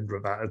an offender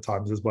of that at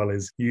times, as well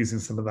as using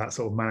some of that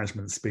sort of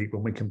management speak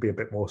when we can be a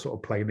bit more sort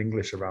of plain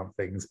English around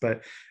things.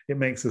 But it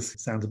makes us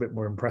sound a bit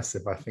more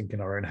impressive, I think,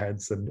 in our own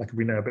heads, and like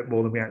we know a bit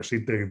more than we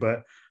actually do.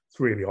 But it's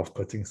really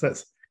off-putting. So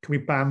can we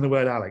ban the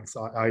word, Alex?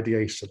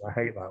 Ideation. I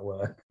hate that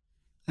word.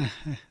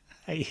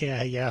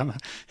 Yeah, I'm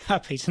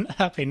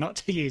happy not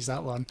to use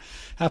that one.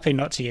 Happy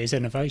not to use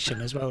innovation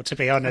as well, to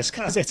be honest,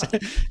 because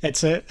it's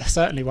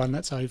certainly one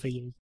that's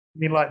overused. You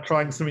mean like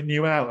trying something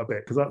new out a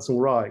bit, because that's all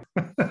right.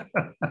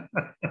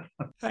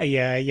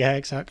 Yeah,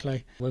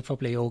 exactly. We're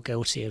probably all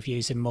guilty of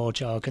using more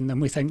jargon than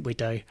we think we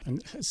do,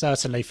 and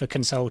certainly for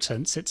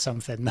consultants, it's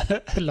something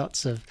that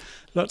lots of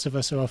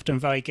us are often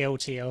very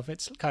guilty of.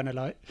 It's kind of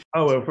like,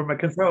 oh, well, from a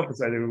consultant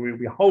perspective,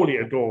 we wholly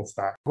endorse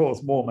that. Of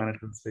course, more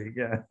management speak,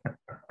 yeah.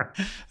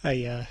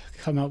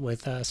 Come up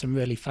with some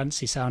really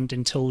fancy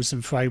sounding tools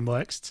and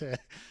frameworks to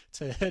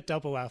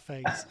double our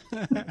fees.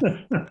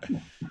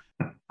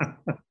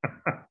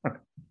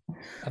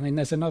 I mean,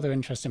 there's another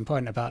interesting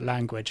point about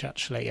language,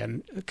 actually,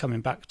 and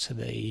coming back to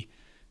the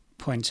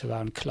point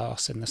around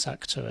class in the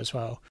sector as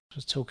well. I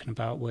was talking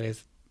about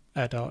with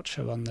Ed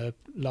Archer on the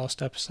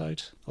last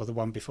episode, or the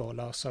one before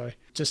last, sorry,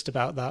 just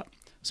about that.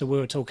 So we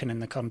were talking in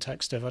the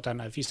context of, I don't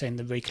know, have you seen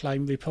the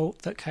Reclaim report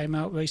that came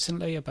out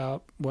recently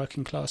about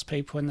working class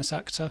people in the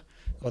sector,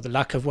 or the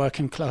lack of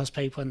working class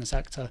people in the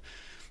sector?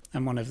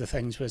 And one of the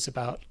things was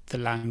about the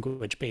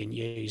language being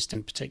used,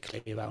 and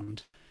particularly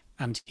around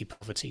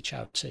anti-poverty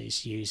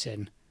charities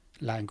using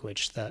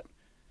language that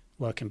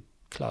working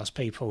class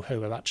people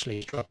who are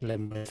actually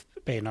struggling with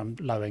being on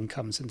low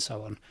incomes and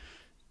so on,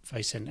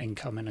 facing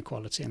income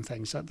inequality and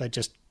things, that they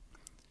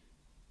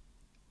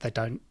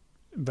don't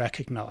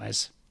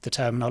recognise the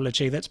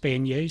terminology that's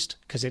being used,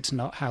 because it's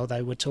not how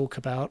they would talk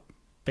about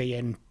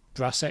being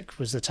brassic,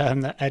 was the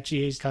term that Ed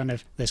used,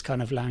 this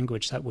kind of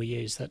language that we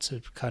use that's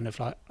a kind of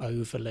like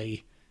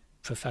overly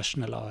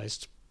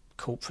professionalised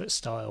corporate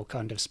style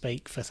kind of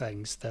speak for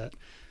things that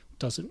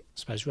doesn't, I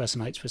suppose,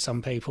 resonates with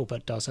some people,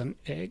 but it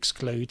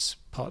excludes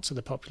parts of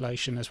the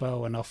population as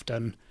well, and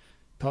often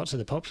parts of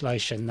the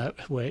population that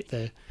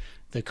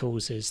the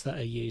causes that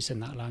are using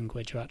that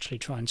language are actually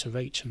trying to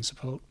reach and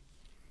support.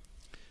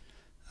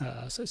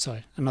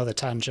 Sorry, another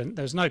tangent.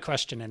 There's no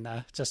question in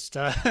there. Just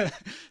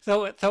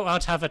thought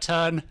I'd have a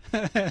turn.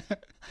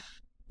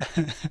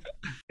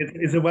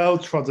 It's a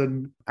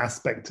well-trodden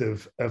aspect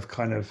of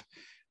kind of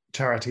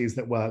charities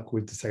that work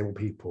with disabled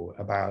people,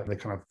 about the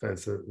kind of,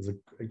 there's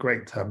a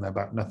great term there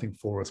about nothing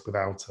for us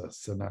without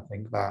us. And I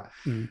think that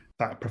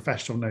that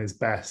professional knows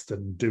best,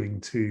 and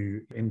doing to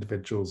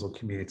individuals or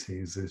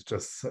communities is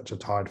just such a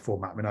tired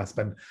format. I mean, I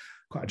spent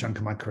quite a chunk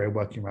of my career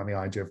working around the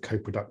idea of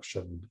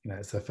co-production.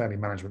 It's a fairly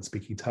management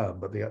speaking term,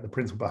 but the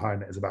principle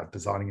behind it is about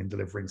designing and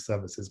delivering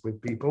services with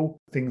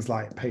people. Things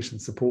like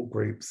patient support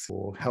groups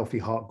or healthy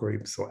heart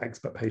groups or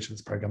expert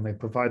patients program, they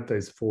provide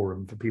those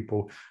forum for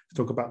people to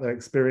talk about their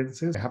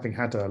experiences. Having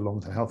had a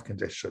long-term health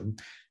condition,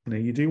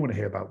 you do want to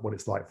hear about what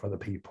it's like for other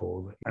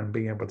people, and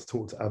being able to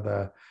talk to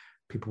other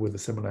people with a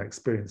similar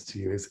experience to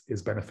you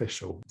is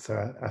beneficial.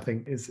 So I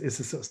think it's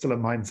still a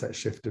mindset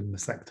shift in the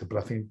sector, but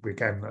I think,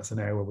 again, that's an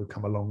area where we've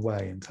come a long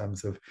way in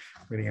terms of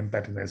really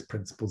embedding those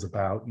principles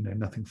about,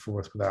 nothing for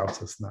us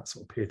without us, and that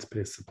sort of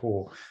peer-to-peer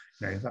support.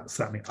 That's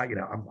certainly,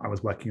 I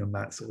was working on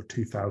that sort of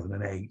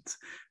 2008,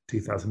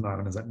 2009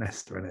 when I was at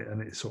Nesta,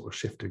 and it sort of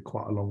shifted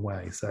quite a long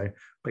way. So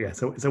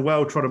it's a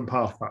well-trodden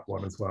path, that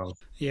one as well.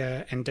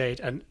 Yeah, indeed.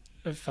 And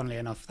funnily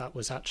enough, that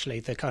was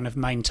actually the kind of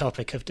main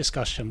topic of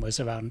discussion,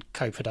 was around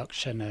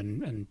co-production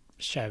and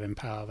sharing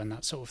power and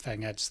that sort of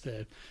thing. Ed's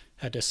the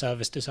head of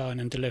service design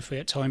and delivery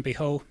at Toynbee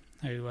Hall,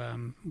 who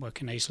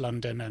work in East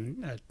London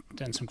and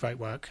done some great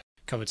work.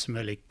 Covered some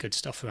really good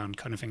stuff around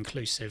kind of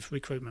inclusive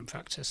recruitment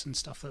practice and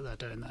stuff that they're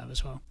doing there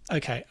as well.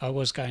 Okay, I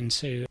was going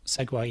to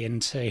segue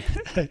into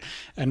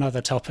another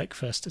topic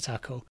for us to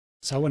tackle.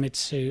 So I wanted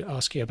to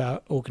ask you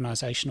about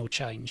organisational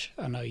change.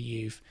 I know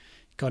you've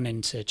gone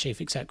into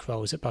chief exec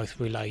roles at both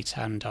Relate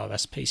and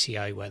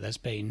RSPCA, where there's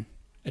been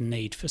a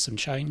need for some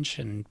change,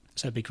 and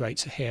so it'd be great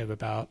to hear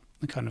about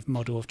the kind of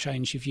model of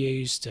change you've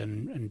used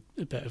and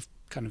a bit of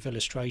kind of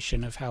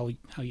illustration of how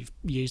you've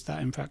used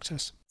that in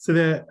practice? So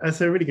that's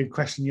a really good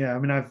question. Yeah, I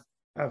mean,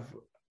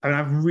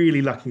 I'm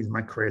really lucky in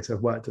my career to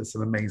have worked at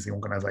some amazing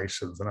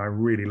organisations, and I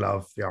really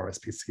love the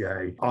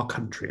RSPCA. Our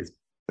country is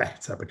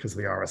better because of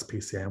the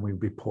RSPCA, and we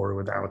would be poorer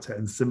without it.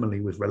 And similarly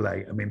with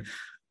Relate, I mean,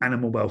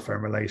 animal welfare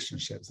and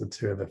relationships are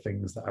two of the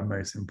things that are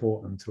most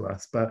important to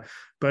us, but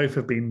both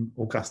have been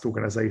august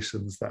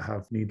organisations that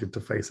have needed to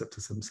face up to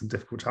some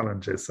difficult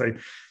challenges. So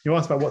you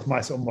asked about what's my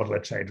sort of model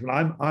of change.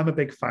 Well, I'm a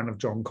big fan of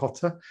John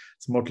Cotter's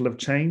model of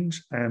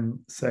change.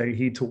 So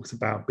he talks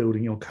about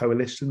building your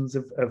coalitions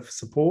of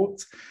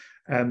support.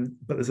 But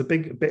there's a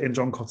big bit in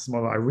John Cotter's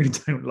model I really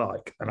don't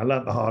like, and I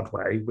learned the hard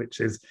way, which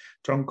is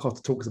John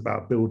Cotter talks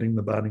about building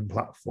the burning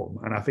platform.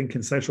 And I think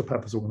in social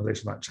purpose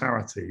organisations like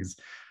charities,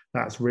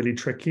 that's really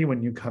tricky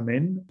when you come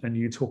in and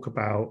you talk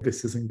about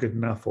this isn't good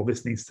enough or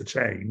this needs to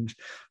change.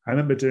 I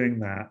remember doing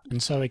that. And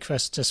sorry,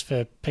 Chris, just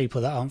for people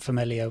that aren't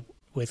familiar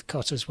with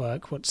Cotter's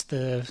work, what's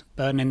the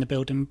building the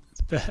burning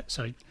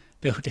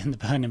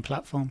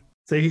platform?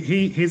 So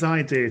his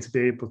idea to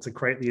be able to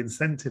create the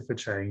incentive for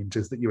change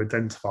is that you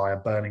identify a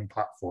burning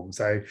platform.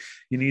 So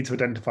you need to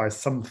identify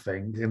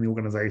something in the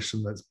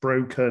organization that's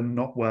broken,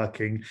 not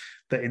working,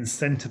 that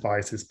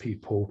incentivizes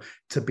people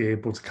to be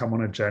able to come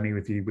on a journey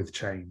with you with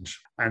change.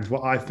 And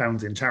what I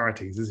found in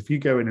charities is if you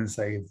go in and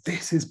say,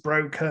 this is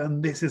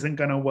broken, this isn't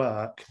going to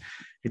work,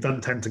 it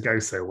doesn't tend to go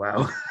so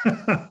well.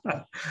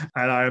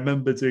 And I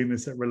remember doing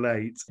this at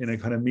Relate in a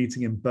kind of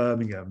meeting in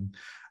Birmingham.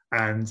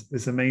 And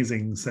this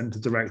amazing centre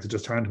director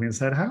just turned to me and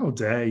said, how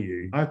dare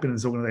you? I've been in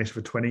this organisation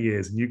for 20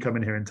 years and you come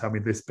in here and tell me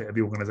this bit of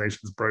the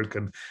organisation is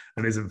broken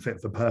and isn't fit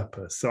for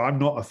purpose. So I'm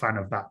not a fan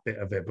of that bit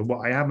of it. But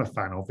what I am a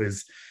fan of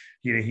is,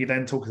 he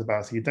then talks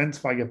about, so you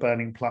identify your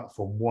burning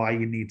platform, why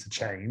you need to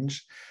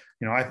change.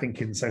 I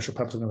think in social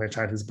purpose organization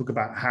charities, a book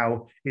about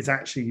how it's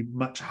actually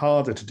much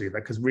harder to do that,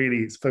 because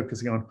really it's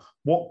focusing on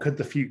what could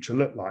the future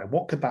look like?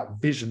 What could that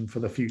vision for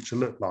the future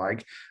look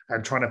like?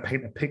 And trying to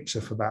paint a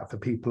picture for that for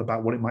people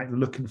about what it might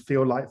look and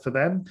feel like for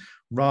them,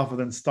 rather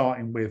than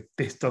starting with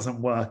this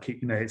doesn't work,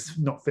 it's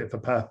not fit for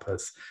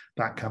purpose.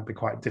 That can be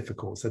quite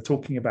difficult. So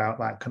talking about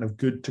that kind of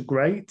good to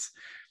great.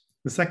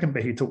 The second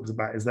bit he talks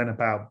about is then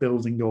about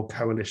building your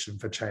coalition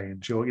for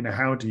change.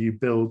 How do you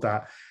build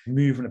that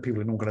movement of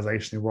people in an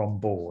organisation who are on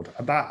board?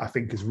 And that, I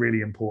think, is really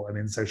important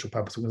in social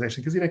purpose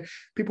organisation, because,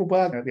 people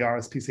work at the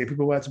RSPCA,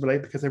 people work to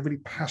Relate because they're really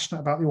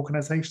passionate about the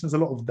organisation.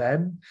 There's a lot of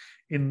them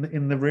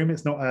in the room.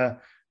 It's not a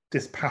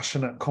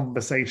dispassionate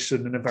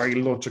conversation in a very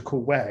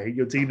logical way.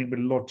 You're dealing with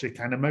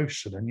logic and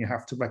emotion, and you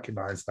have to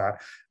recognise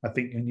that, I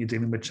think, when you're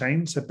dealing with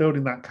change. So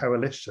building that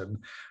coalition.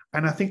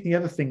 And I think the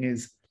other thing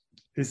is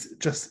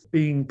just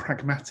being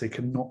pragmatic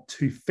and not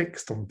too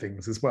fixed on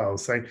things as well.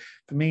 So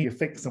for me, you're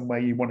fixed on where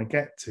you want to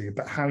get to,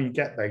 but how you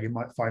get there, you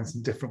might find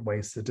some different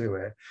ways to do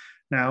it.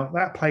 Now,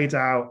 that played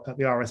out at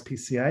the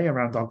RSPCA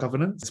around our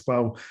governance as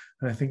well.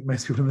 And I think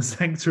most people in the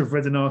sector have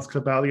read an article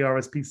about the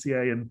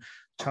RSPCA and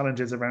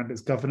challenges around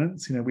its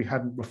governance. We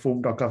hadn't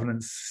reformed our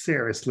governance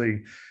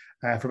seriously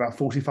for about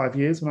 45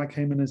 years when I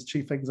came in as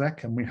chief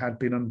exec, and we had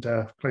been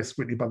under close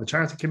scrutiny by the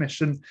Charity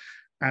Commission.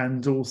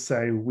 And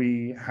also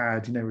we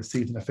had,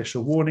 received an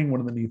official warning, one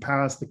of the new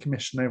powers of the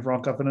Commission over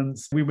our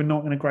governance. We were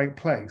not in a great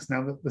place.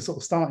 Now, the sort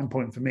of starting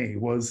point for me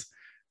was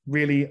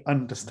really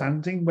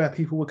understanding where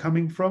people were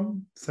coming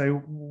from.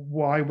 So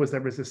why was there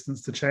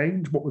resistance to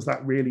change? What was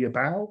that really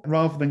about?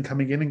 Rather than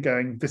coming in and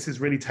going, this is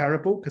really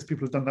terrible, because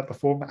people have done that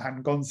before and that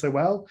hadn't gone so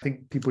well. I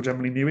think people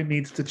generally knew it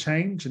needed to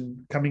change, and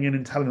coming in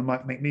and telling them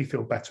might make me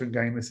feel better and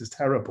going, this is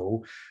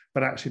terrible,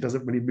 but actually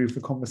doesn't really move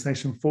the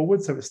conversation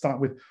forward. So it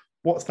started with,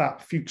 what's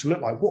that future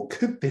look like? What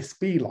could this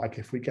be like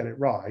if we get it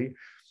right?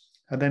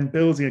 And then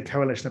building a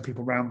coalition of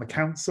people around the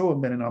council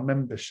and then in our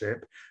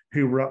membership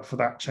who were up for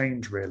that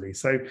change, really.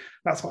 So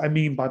that's what I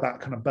mean by that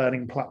kind of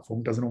burning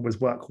platform doesn't always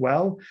work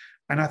well.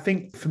 And I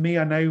think for me,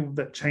 I know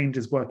that change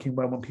is working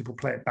well when people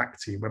play it back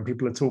to you, when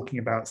people are talking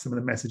about some of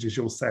the messages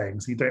you're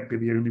saying, so you don't be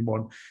the only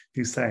one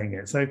who's saying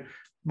it. So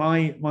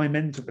my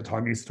mentor at the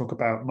time used to talk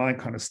about my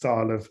kind of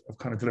style of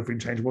kind of delivering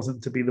change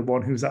wasn't to be the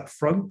one who's up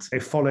front, they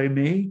follow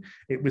me.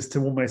 It was to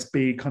almost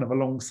be kind of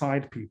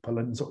alongside people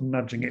and sort of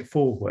nudging it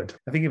forward.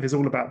 I think if it's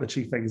all about the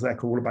chief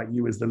exec or all about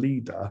you as the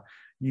leader,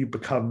 you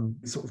become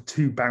sort of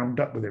too bound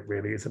up with it,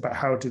 really. It's about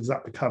how does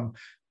that become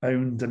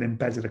owned and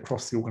embedded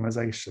across the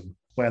organisation,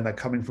 where they're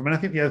coming from. And I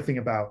think the other thing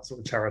about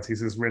sort of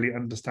charities is really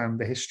understand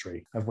the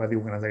history of where the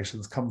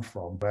organisations come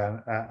from,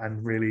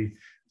 and really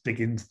dig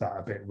into that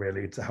a bit,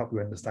 really, to help you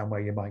understand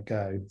where you might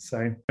go.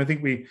 So I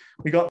think we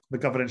got the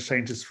governance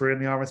changes through in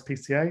the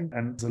RSPCA,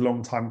 and it's a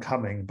long time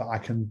coming, but I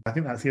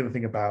think that's the other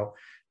thing about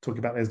talking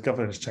about those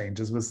governance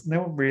changes was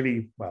no one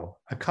really,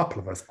 well, a couple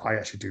of us, I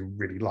actually do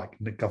really like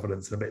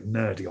governance and a bit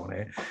nerdy on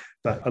it,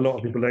 but a lot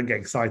of people don't get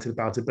excited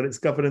about it, but it's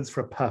governance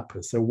for a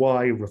purpose. So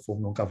why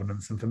reform your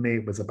governance? And for me,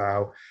 it was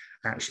about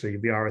actually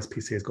the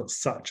RSPCA has got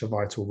such a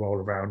vital role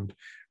around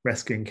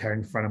rescuing,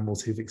 caring for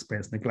animals who've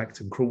experienced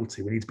neglect and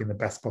cruelty. We need to be in the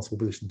best possible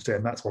position to do it.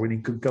 And that's why we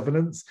need good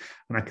governance.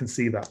 And I can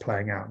see that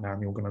playing out now in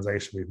the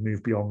organisation. We've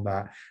moved beyond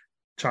that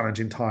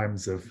challenging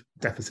times of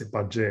deficit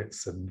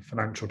budgets and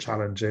financial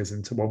challenges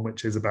into one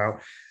which is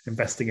about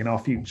investing in our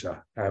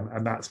future.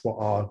 And that's what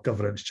our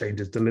governance change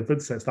has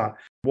delivered. So it's that,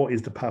 what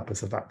is the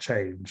purpose of that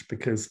change?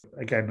 Because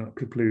again,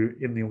 people who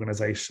in the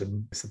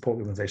organisation support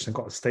the organisation have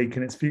got a stake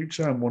in its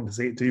future and want to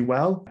see it do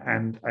well.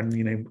 And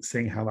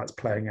seeing how that's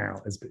playing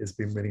out has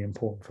been really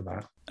important for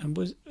that. And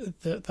was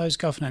those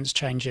governance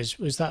changes,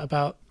 was that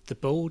about the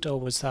board, or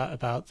was that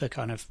about the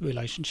kind of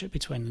relationship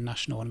between the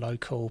national and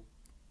local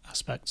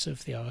aspects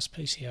of the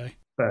RSPCA?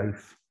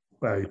 Both.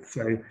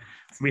 So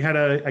we had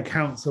a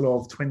council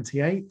of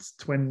 28,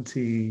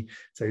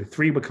 so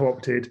 3 were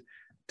co-opted,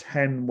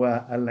 10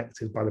 were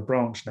elected by the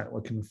branch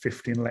network, and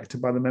 15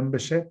 elected by the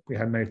membership. We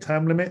had no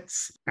term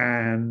limits,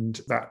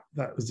 and that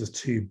was just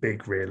too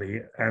big,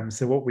 really.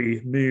 So what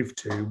we moved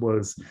to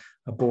was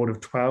a board of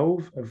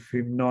 12, of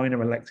whom 9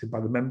 are elected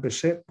by the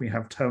membership. We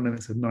have term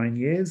limits of 9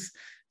 years,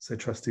 so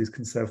trustees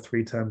can serve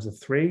 3 terms of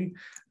 3.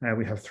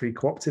 We have 3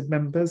 co-opted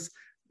members.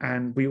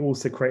 And we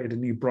also created a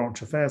new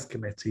branch affairs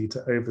committee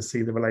to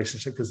oversee the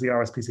relationship, because the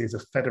RSPCA is a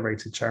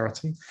federated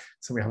charity.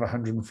 So we have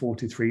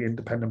 143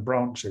 independent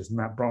branches, and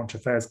that branch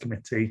affairs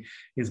committee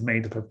is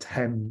made up of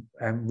 10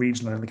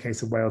 regional, in the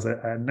case of Wales,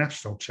 a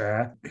national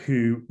chair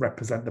who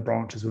represent the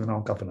branches within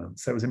our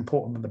governance. So it was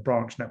important that the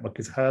branch network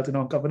is heard in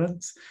our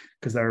governance,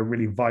 because they're a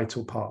really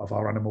vital part of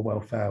our animal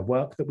welfare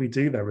work that we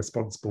do. They're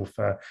responsible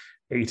for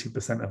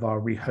 80% of our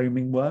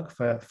rehoming work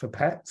for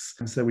pets.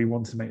 And so we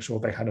wanted to make sure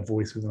they had a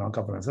voice within our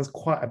governance. That's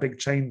quite a big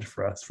change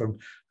for us, from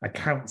a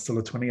council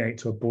of 28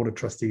 to a board of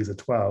trustees of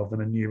 12,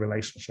 and a new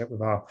relationship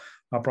with our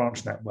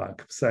branch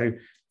network. So,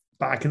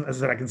 but I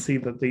can see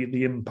that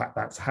the impact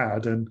that's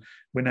had, and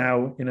we're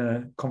now in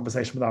a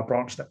conversation with our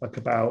branch network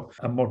about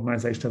a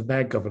modernisation of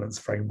their governance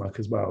framework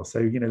as well. So,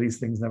 these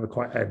things never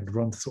quite end.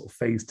 We're on to sort of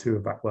phase 2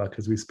 of that work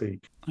as we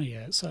speak. Oh yeah,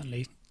 it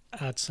certainly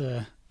adds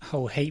a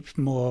whole heap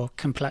more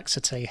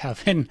complexity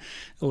having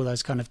all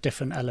those kind of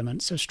different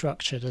elements of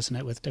structure, doesn't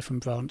it, with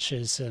different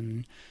branches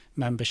and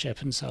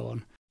membership and so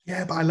on.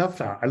 Yeah, but I love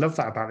that. I love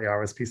that about the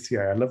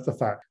RSPCA. I love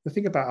the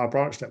thing about our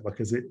branch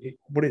network is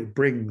what it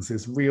brings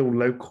is real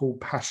local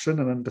passion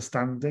and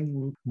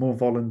understanding, more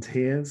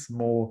volunteers,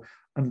 more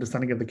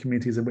understanding of the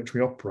communities in which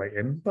we operate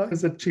in. But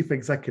as a chief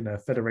executive, a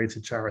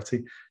federated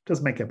charity,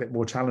 does make it a bit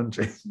more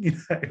challenging.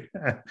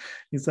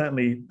 You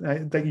certainly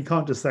you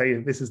can't just say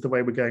this is the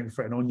way we're going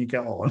for it and on you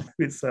get on.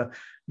 It's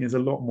there's a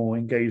lot more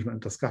engagement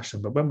and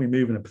discussion. But when we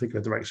move in a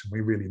particular direction,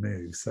 we really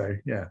move. So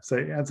yeah, so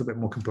it adds a bit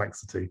more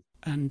complexity.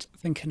 And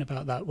thinking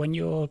about that, when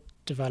you're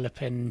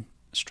developing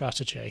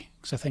strategy,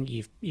 because I think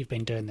you've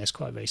been doing this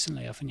quite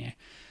recently, haven't you?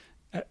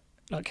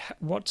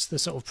 What's the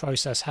sort of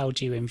process? How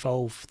do you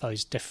involve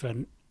those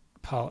different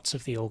parts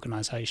of the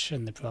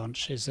organisation, the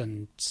branches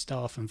and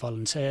staff and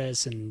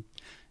volunteers and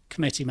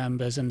committee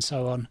members and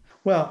so on?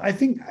 Well, I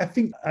think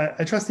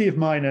a trustee of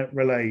mine at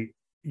Relay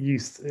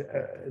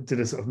did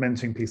a sort of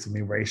mentoring piece with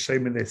me where he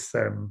showed me this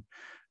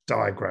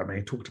diagram, and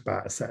he talked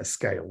about a set of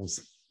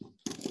scales,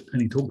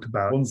 and he talked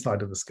about one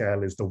side of the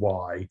scale is the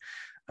why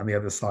and the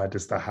other side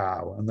is the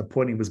how. And the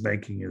point he was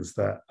making is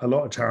that a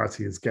lot of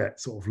charities get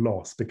sort of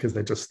lost because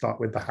they just start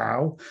with the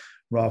how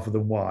rather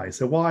than why.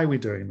 So why are we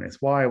doing this?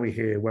 Why are we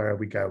here? Where are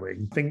we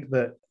going? I think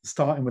that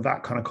starting with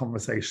that kind of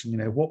conversation,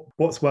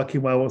 what's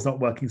working well, what's not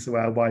working so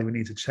well, why do we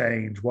need to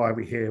change? Why are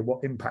we here?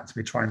 What impact are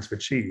we trying to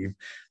achieve?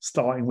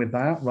 Starting with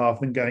that rather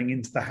than going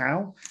into the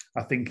how,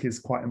 I think is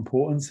quite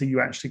important. So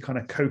you actually kind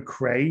of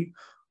co-create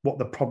what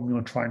the problem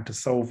you're trying to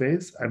solve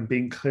is, and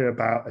being clear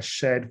about a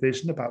shared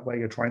vision about where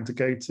you're trying to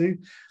go to.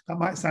 That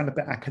might sound a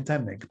bit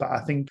academic, but I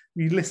think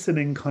you listen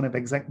in kind of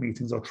exec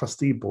meetings or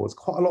trustee boards,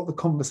 quite a lot of the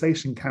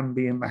conversation can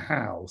be in the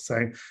how.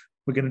 So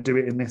we're going to do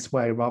it in this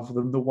way rather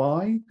than the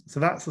why. So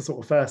that's the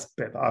sort of first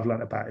bit that I've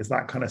learned about, is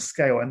that kind of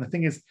scale. And the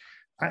thing is,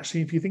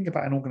 actually, if you think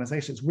about an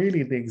organization, it's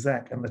really the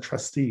exec and the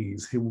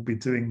trustees who will be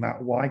doing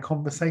that why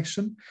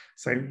conversation.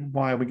 So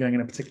why are we going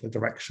in a particular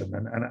direction,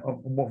 and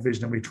what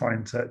vision are we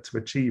trying to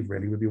achieve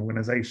really with the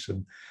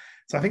organization?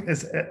 So I think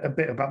there's a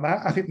bit about that.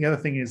 I think the other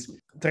thing is,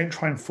 don't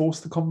try and force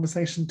the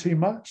conversation too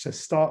much. So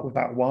start with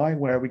that why,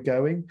 where are we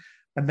going?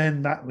 And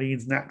then that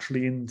leads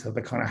naturally into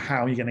the kind of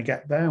how you're going to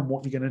get there and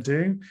what you're going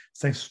to do.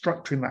 So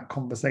structuring that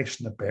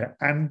conversation a bit.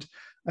 And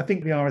I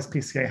think the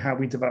RSPCA, how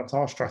we developed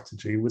our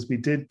strategy was we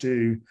did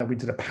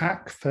a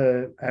pack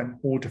for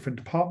all different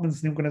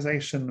departments in the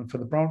organisation and for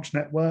the branch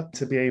network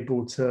to be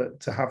able to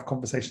have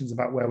conversations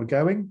about where we're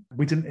going.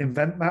 We didn't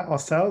invent that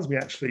ourselves. We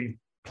actually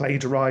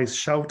plagiarised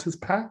Shelter's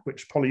pack,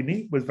 which Polly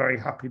Neat was very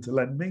happy to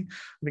lend me.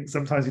 I think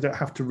sometimes you don't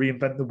have to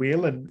reinvent the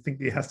wheel and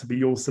think it has to be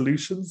your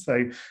solution.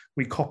 So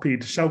we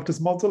copied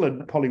Shelter's model,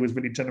 and Polly was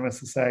really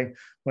generous to say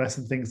where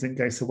some things didn't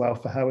go so well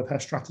for her with her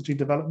strategy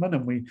development,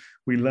 and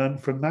we learned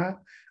from that.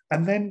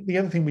 And then the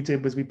other thing we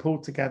did was we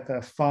pulled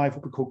together 5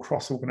 what we call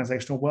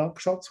cross-organisational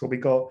workshops, where we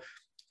got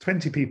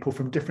 20 people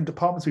from different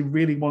departments. We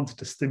really wanted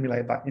to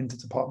stimulate that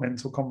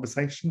interdepartmental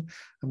conversation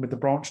and with the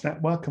branch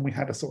network, and we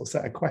had a sort of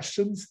set of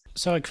questions.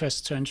 Sorry, Chris,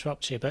 to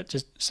interrupt you, but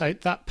just so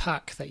that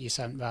pack that you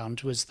sent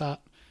round, was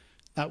that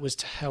was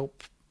to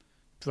help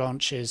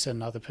branches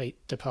and other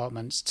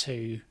departments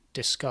to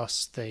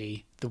discuss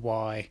the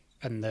why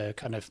and the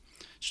kind of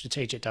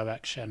strategic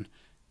direction,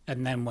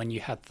 and then when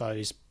you had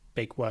those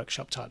big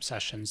workshop type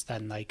sessions,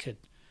 then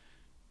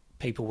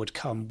people would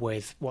come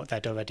with what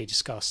they'd already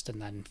discussed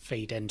and then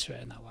feed into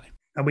it in that way.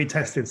 And we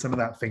tested some of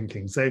that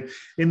thinking. So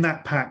in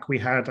that pack, we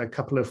had a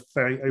couple of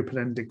very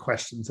open-ended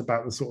questions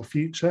about the sort of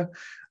future.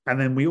 And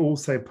then we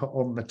also put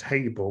on the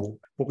table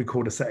what we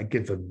called a set of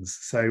givens.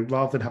 So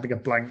rather than having a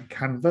blank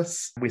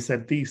canvas, we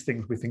said these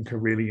things we think are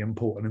really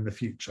important in the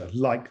future,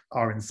 like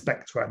our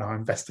inspectorate and our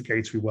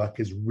investigatory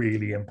work is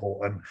really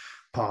important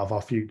part of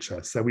our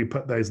future. So we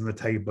put those on the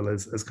table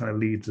as kind of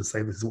leads to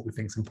say this is what we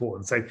think is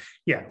important. So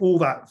yeah, all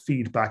that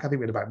feedback, I think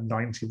we had about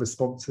 90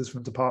 responses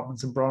from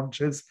departments and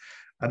branches.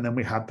 And then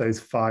we had those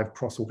 5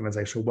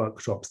 cross-organizational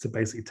workshops to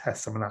basically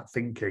test some of that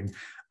thinking.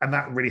 And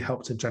that really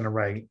helped to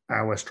generate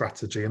our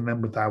strategy. And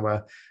then with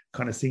our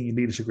kind of senior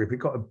leadership group,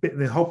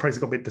 the whole process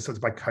got a bit disrupted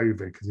by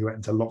COVID because we went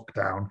into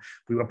lockdown.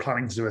 We were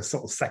planning to do a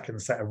sort of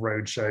second set of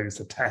road shows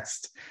to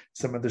test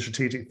some of the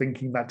strategic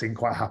thinking. That didn't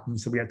quite happen.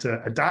 So we had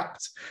to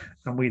adapt,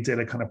 and we did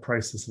a kind of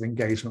process of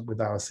engagement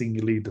with our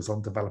senior leaders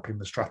on developing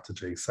the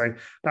strategy. So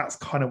that's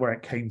kind of where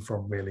it came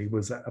from, really,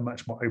 was a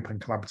much more open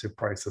collaborative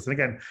process. And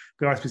again,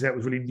 the RSPCA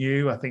was really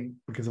new, I think,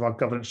 because of our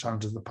governance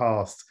challenges in the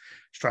past.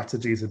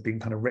 Strategies have been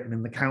kind of written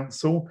in the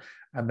council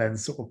and then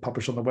sort of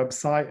published on the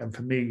website. And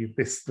for me,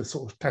 the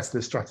sort of test of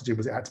this strategy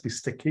was it had to be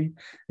sticky.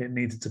 It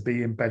needed to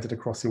be embedded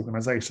across the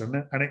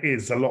organisation. And it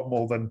is a lot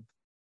more than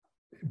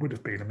it would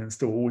have been. I mean, there's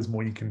still always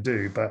more you can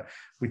do, but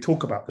we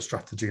talk about the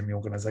strategy in the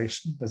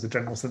organisation. There's a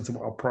general sense of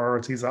what our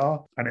priorities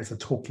are, and it's a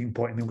talking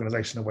point in the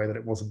organisation in a way that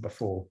it wasn't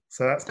before.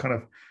 So that's kind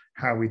of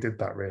how we did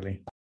that,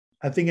 really.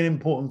 I think an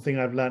important thing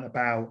I've learned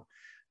about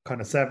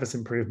kind of service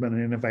improvement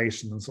and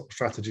innovation and sort of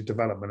strategy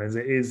development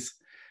is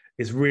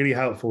it's really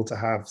helpful to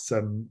have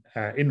some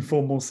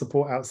informal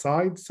support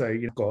outside. So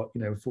you've got,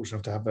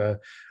 fortunate enough to have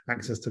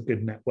access to a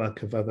good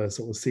network of other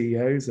sort of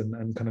CEOs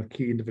and kind of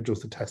key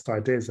individuals to test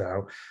ideas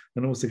out.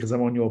 And also because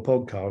I'm on your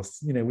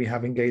podcast, we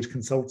have engaged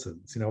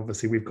consultants.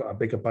 Obviously we've got a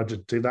bigger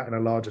budget to do that in a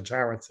larger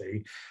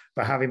charity,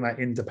 but having that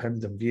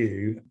independent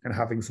view and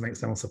having some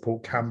external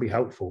support can be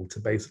helpful to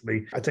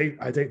basically, I don't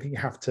think you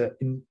have to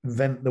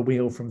invent the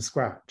wheel from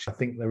scratch. I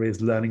think there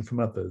is learning from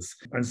others.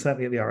 And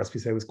certainly at the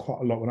RSPCA, there was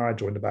quite a lot when I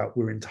joined about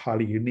we're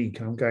entirely unique.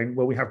 And I'm going,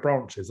 well, we have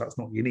branches, that's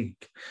not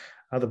unique.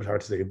 Other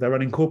charities do, they're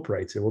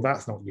unincorporated, well,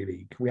 that's not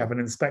unique. We have an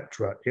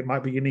inspectorate, it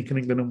might be unique in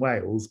England and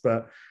Wales,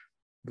 but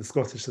the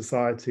Scottish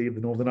Society, the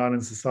Northern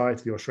Ireland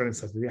Society, the Australian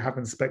Society, they have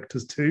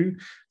inspectors too.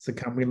 So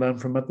can we learn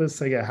from others?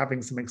 So yeah,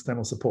 having some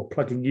external support,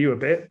 plugging you a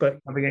bit, but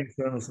having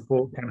external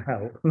support can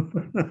help.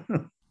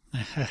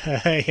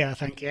 Yeah,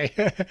 thank you.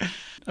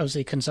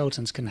 Obviously,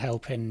 consultants can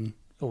help in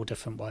all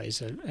different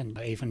ways, and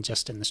even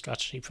just in the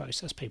strategy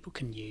process, people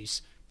can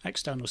use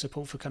external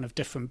support for kind of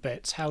different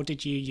bits. How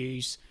did you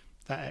use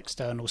that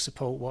external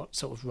support? What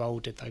sort of role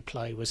did they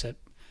play? Was it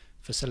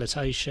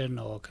facilitation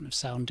or kind of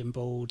sounding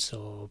boards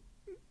or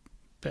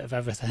bit of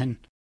everything?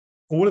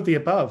 All of the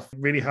above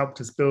really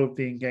helped us build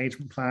the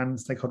engagement plan,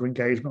 stakeholder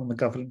engagement on the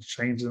governance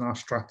changes in our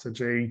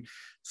strategy,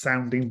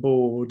 sounding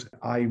board.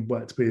 I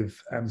worked with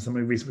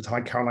somebody recently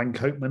retired, Caroline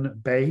Copeman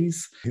at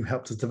Bays, who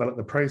helped us develop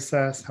the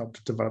process, helped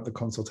to develop the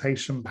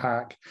consultation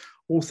pack,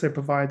 also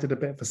provided a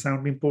bit of a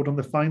sounding board on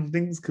the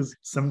findings, because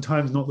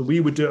sometimes, not that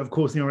we would do it, of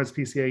course, in the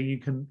RSPCA,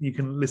 you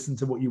can listen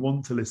to what you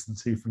want to listen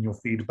to from your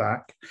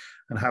feedback,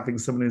 and having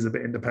someone who's a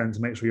bit independent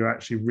to make sure you're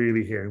actually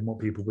really hearing what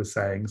people were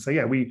saying. So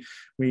yeah, we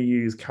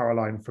use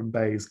Caroline from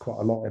Bays quite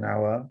a lot in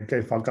our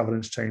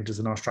governance changes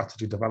and our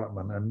strategy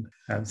development.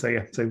 And so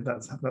yeah, so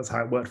that's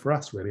how it worked for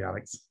us, really,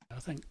 Alex.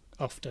 I think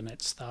often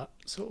it's that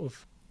sort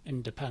of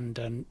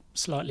independent,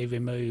 slightly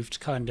removed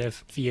kind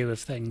of view of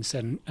things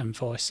and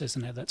voice,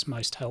 isn't it, that's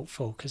most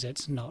helpful, because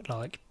it's not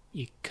like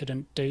you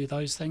couldn't do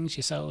those things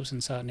yourselves,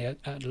 and certainly at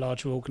a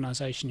larger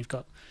organisation you've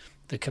got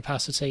the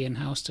capacity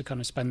in-house to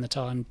kind of spend the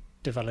time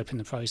developing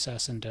the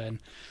process and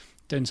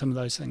doing some of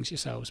those things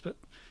yourselves. But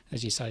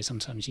as you say,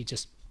 sometimes you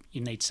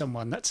need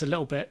someone that's a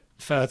little bit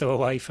further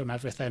away from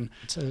everything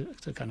to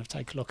kind of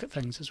take a look at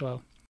things as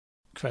well.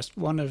 Chris,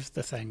 one of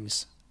the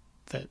things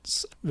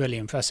that's really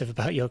impressive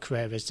about your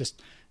career is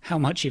just how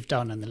much you've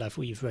done and the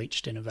level you've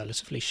reached in a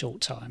relatively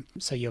short time.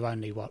 So you're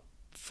only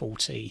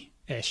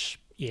 40-ish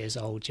years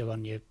old. You're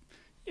on your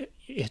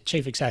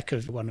chief exec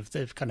of one of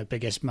the kind of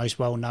biggest, most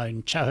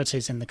well-known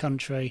charities in the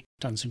country.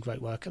 Done some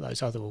great work at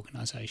those other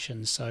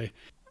organisations. So,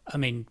 I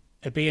mean,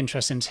 it'd be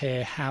interesting to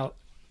hear how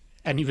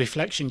any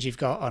reflections you've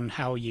got on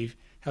how you've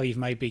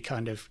maybe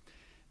kind of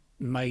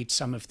made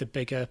some of the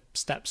bigger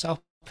steps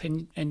up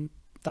in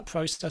that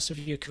process of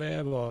your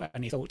career, or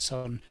any thoughts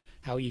on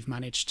how you've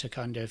managed to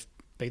kind of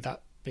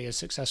be as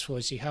successful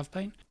as you have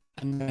been,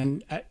 and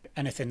then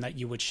anything that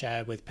you would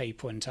share with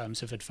people in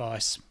terms of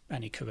advice,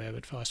 any career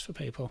advice for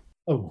people.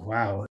 Oh,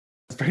 wow.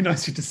 It's very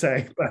nice of you to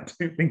say, but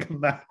I don't think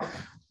I'm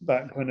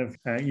that kind of,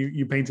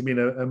 you painted me in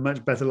a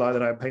much better light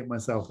than I paint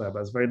myself there, but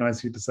it's very nice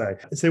of you to say.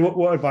 So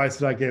what advice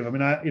would I give? I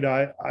mean,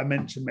 I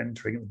mentioned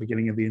mentoring at the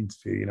beginning of the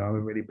interview. I'm a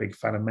really big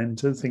fan of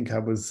mentors. I think I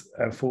was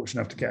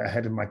fortunate enough to get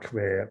ahead in my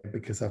career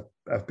because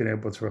I've been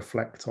able to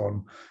reflect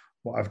on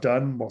what I've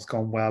done, what's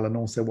gone well, and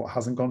also what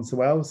hasn't gone so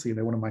well. So,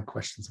 one of my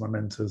questions to my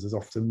mentors is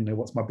often,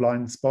 what's my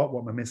blind spot?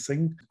 What am I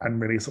missing? And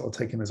really sort of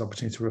taking this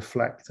opportunity to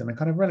reflect in a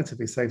kind of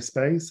relatively safe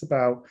space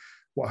about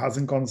what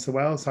hasn't gone so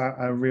well. So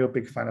I'm a real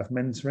big fan of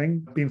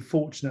mentoring. I've been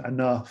fortunate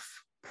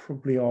enough,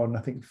 probably on,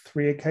 I think,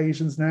 3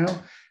 occasions now,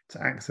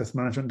 to access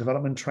management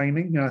development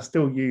training. I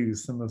still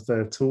use some of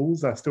the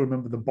tools. I still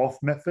remember the BOF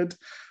method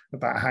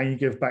about how you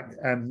give back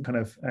kind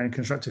of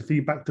constructive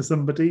feedback to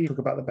somebody. Talk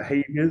about the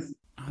behaviours.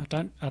 I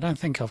don't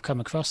think I've come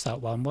across that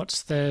one.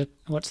 What's the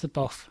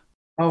BOF?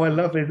 Oh, I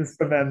love it. This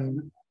for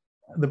them.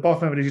 The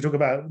BOF method is you talk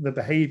about the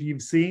behaviour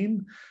you've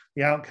seen,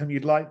 the outcome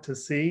you'd like to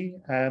see,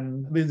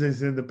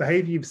 the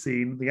behaviour you've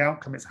seen, the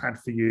outcome it's had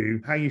for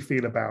you, how you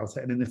feel about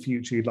it, and in the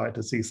future you'd like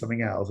to see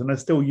something else. And I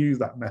still use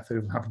that method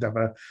of having to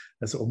have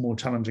a sort of more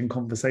challenging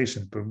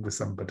conversation with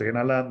somebody. And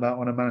I learned that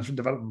on a management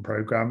development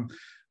program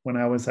when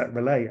I was at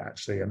Relay,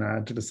 actually, and I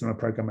did a similar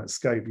program at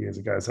Scope years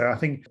ago. So I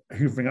think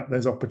hoovering up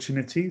those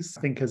opportunities,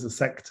 I think as a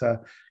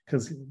sector,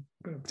 because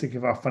particularly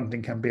if our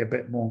funding can be a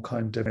bit more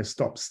kind of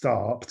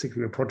stop-start,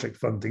 particularly with project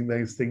funding,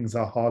 those things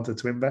are harder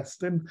to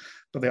invest in,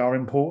 but they are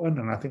important.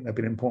 And I think they've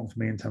been important for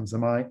me in terms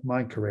of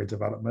my career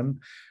development.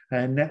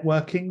 And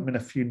networking, I'm in a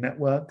few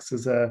networks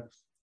as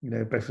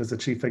both as a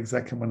chief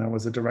exec and when I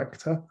was a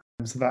director.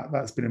 So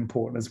that's been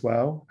important as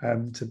well,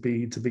 to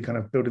be kind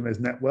of building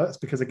those networks,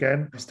 because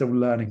again, I'm still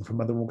learning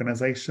from other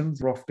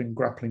organizations. We're often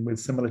grappling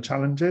with similar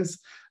challenges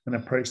and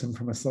approach them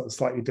from a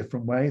slightly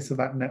different way. So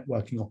that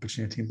networking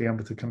opportunity and being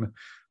able to kind of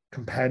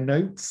compare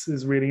notes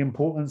is really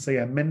important. So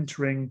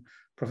mentoring,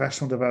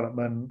 professional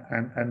development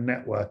and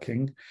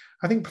networking.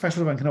 I think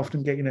professional development can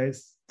often get,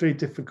 it's very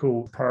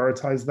difficult to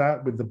prioritize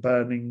that with the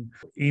burning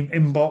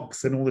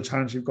inbox and all the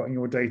challenges you've got in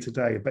your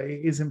day-to-day, but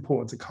it is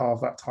important to carve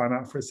that time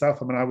out for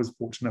itself. I mean, I was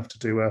fortunate enough to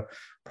do a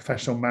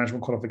professional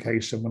management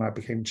qualification when I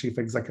became chief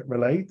exec at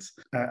Relate,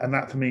 and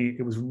that for me,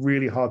 it was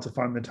really hard to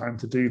find the time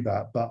to do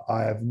that, but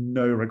I have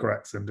no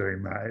regrets in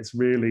doing that. It's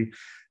really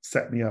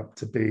set me up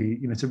to be,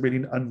 to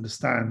really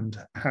understand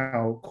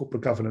how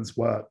corporate governance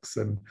works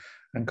and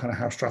kind of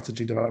how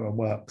strategy development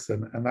works.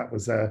 And that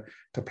was a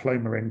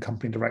diploma in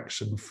company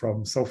direction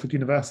from Salford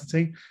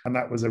University. And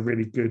that was a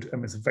really good,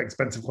 it's a very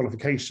expensive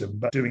qualification,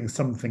 but doing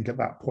something at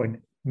that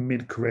point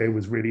mid-career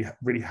was really,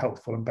 really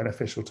helpful and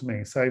beneficial to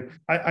me. So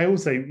I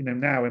also,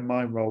 now in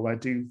my role, I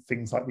do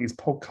things like these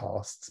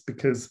podcasts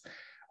because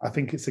I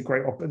think it's a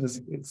great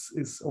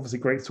it's obviously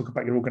great to talk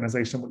about your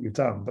organization and what you've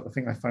done, but the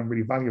thing I find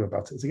really valuable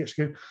about it is to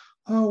actually go,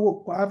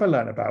 oh, what have I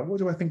learned about? What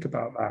do I think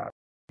about that?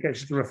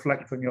 Get you to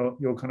reflect on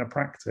your kind of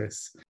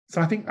practice.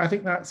 So I think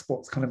that's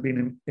what's kind of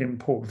been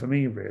important for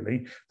me,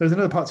 really. There's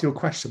another part to your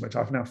question which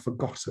I've now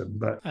forgotten,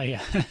 but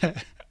yeah.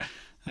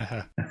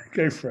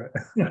 Go for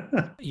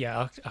it.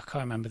 Yeah, I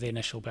can't remember the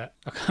initial bit.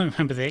 I can't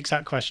remember the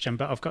exact question,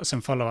 but I've got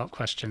some follow-up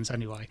questions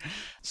anyway.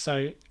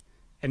 So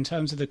in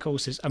terms of the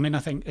courses, I mean, I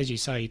think, as you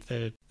say,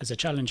 there's a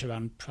challenge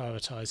around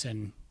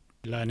prioritising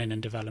learning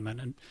and development.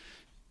 And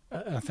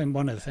I think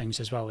one of the things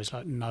as well is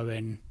like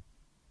knowing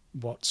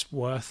what's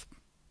worth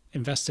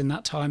investing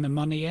that time and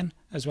money in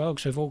as well,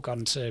 because we've all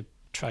gone to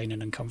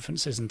training and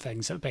conferences and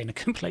things that have been a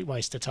complete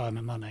waste of time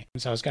and money.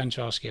 So I was going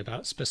to ask you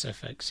about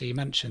specifics. So you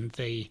mentioned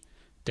the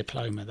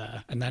diploma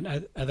there, and then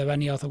are there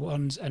any other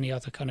ones, any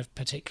other kind of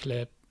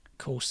particular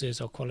courses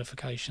or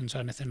qualifications or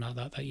anything like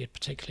that you'd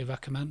particularly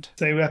recommend?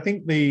 So I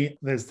think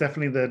there's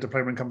definitely the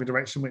diploma in company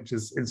direction, which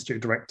is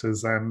Institute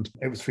Directors, and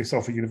it was through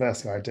Salford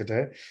University I did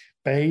it.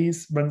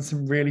 Bayes runs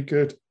some really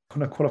good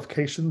kind of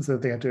qualifications.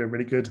 They do a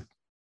really good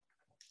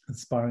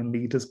Inspiring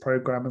Leaders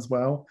program as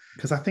well.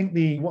 Because I think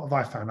what have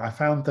I found? I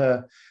found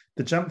the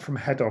jump from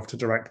head of to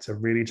director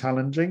really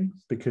challenging,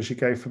 because you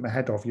go from a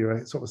head of, you're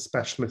a sort of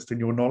specialist in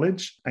your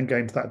knowledge, and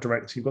going to that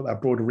director, you've got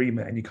that broader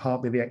remit and you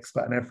can't be the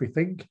expert in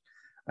everything.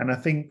 And I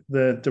think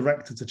the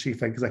director to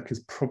chief exec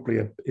is probably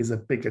a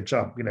bigger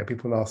jump.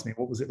 People ask me,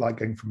 what was it like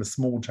going from a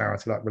small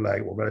charity like Relay,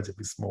 or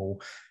relatively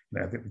small?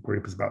 I think the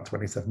group is about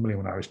 27 million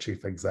when I was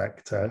chief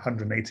exec, to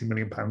 180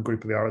 million pound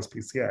group of the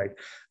RSPCA.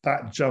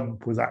 That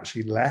jump was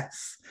actually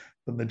less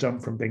than the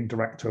jump from being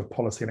director of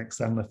policy and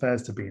external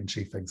affairs to being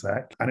chief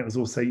exec. And it was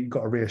also, you've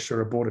got to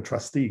reassure a board of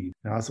trustees.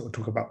 Now, I sort of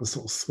talk about the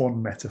sort of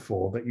swan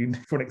metaphor that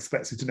everyone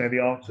expects you to know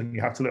the answer, and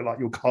you have to look like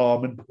you're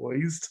calm and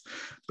poised,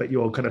 but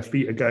your kind of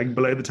feet are going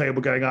below the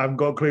table going, I haven't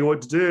got a clue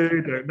what to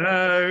do, don't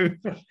know.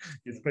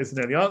 You're supposed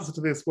to know the answer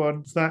to this one.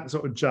 It's that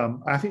sort of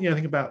jump. I think the other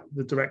thing about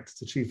the director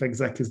to chief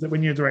exec is that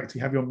when you're a director,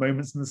 you have your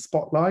moments in the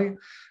spotlight.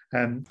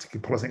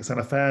 Particularly policy and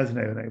external affairs,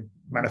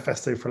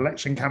 manifesto for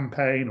election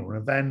campaign, or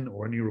an event,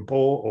 or a new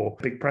report, or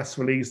a big press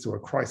release, or a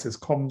crisis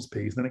comms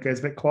piece, then it goes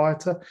a bit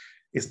quieter.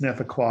 It's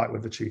never quiet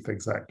with the chief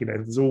exec.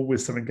 There's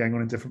always something going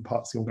on in different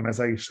parts of the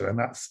organisation, and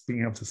that's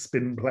being able to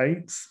spin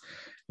plates.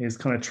 is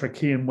kind of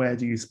tricky, and where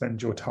do you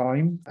spend your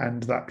time,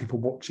 and that people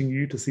watching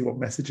you to see what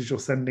messages you're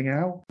sending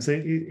out. So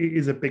it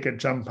is a bigger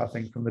jump, I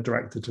think, from the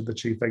director to the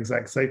chief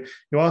exec. So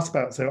you asked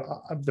about,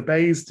 the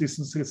Bays do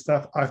some good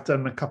stuff. I've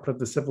done a couple of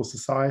the civil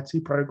society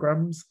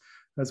programs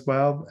as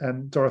well.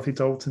 And Dorothy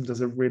Dalton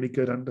does a really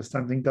good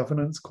understanding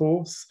governance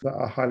course that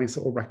I highly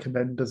sort of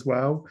recommend as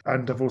well.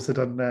 And I've also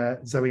done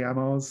Zoe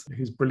Amars,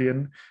 who's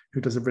brilliant,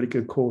 who does a really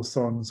good course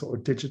on sort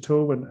of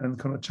digital and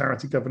kind of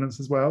charity governance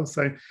as well.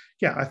 So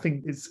yeah, I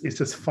think it's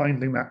just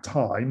finding that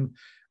time.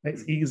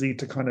 It's easy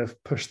to kind of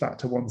push that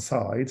to one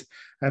side.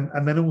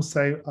 And then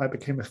also I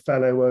became a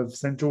fellow of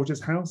St.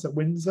 George's House at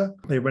Windsor.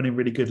 They run a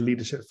really good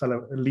leadership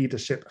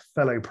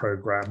fellow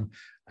program.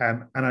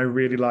 And I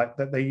really like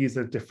that they use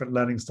a different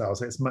learning style.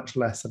 So it's much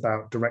less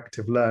about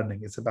directive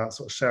learning. It's about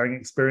sort of sharing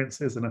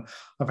experiences. And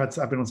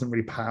I've been on some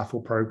really powerful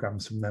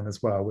programs from them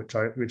as well, which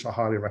I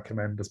highly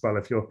recommend as well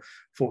if you're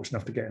fortunate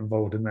enough to get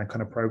involved in their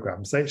kind of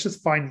program. So it's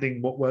just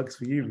finding what works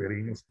for you,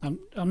 really.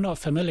 I'm not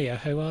familiar.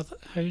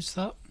 Who's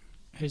that?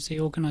 Who's the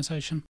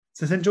organisation?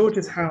 So St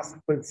George's House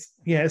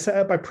it's set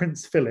up by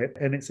Prince Philip,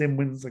 and it's in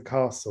Windsor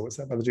Castle. It's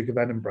set up by the Duke of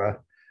Edinburgh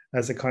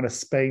as a kind of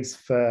space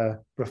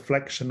for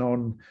reflection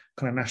on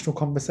kind of national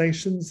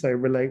conversations. So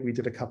we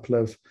did a couple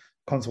of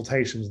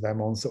consultations with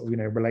them on sort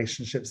of,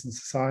 relationships in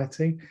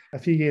society. A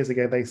few years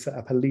ago, they set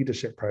up a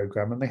leadership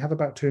program, and they have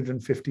about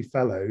 250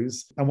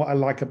 fellows. And what I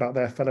like about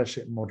their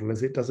fellowship model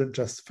is it doesn't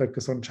just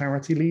focus on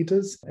charity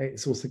leaders.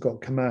 It's also got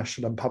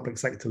commercial and public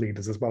sector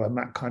leaders as well. And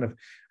that kind of,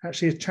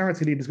 actually, as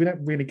charity leaders, we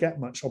don't really get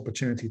much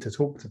opportunity to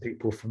talk to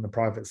people from the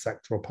private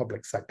sector or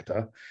public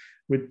sector.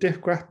 We're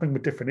grappling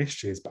with different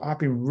issues, but I've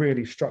been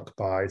really struck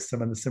by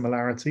some of the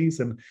similarities.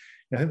 And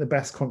I think the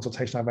best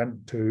consultation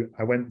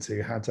I went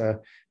to had a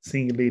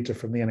senior leader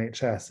from the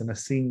NHS and a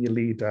senior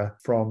leader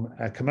from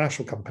a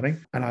commercial company,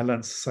 and I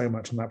learned so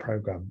much on that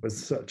program. It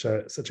was such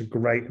a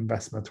great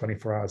investment of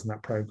 24 hours in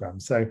that program.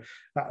 So,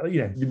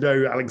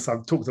 Alex,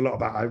 I've talked a lot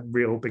about. I'm a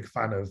real big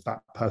fan of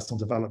that personal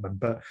development,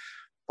 but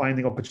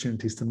finding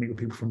opportunities to meet with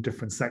people from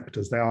different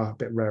sectors, they are a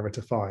bit rarer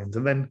to find.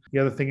 And then the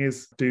other thing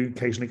is do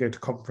occasionally go to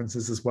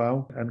conferences as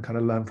well and kind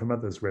of learn from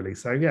others, really.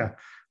 So yeah,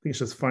 I think it's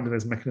just finding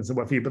those mechanisms that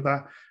work for you. But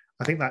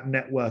I think that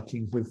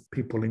networking with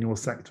people in your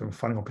sector and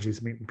finding opportunities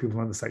to meet with people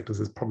from other sectors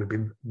has probably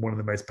been one of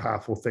the most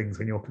powerful things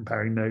when you're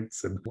comparing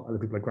notes and what other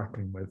people are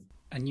grappling with.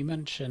 And you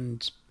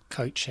mentioned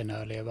coaching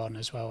earlier on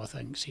as well, I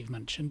think. So you've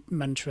mentioned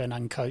mentoring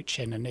and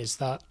coaching, and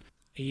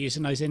are you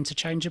using those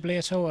interchangeably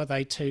at all? Or are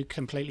they two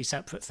completely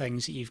separate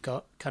things that you've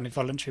got kind of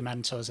voluntary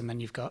mentors and then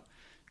you've got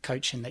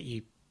coaching that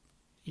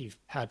you've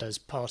had as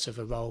part of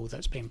a role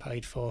that's been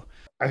paid for?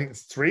 I think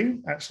it's three,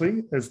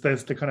 actually. There's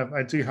the kind of,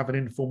 I do have an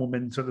informal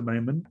mentor at the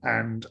moment,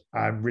 and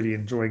I'm really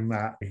enjoying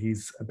that.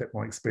 He's a bit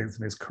more experienced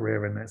in his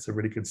career, and it's a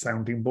really good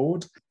sounding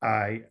board.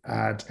 I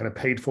had kind of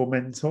paid for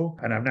mentor,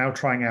 and I'm now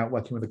trying out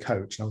working with a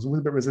coach. And I was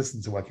always a bit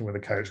resistant to working with a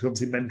coach.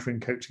 Obviously,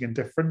 mentoring, coaching, and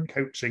different.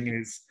 Coaching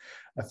is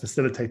a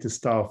facilitator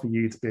style for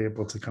you to be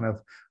able to kind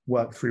of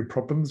work through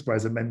problems,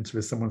 whereas a mentor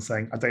is someone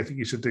saying, I don't think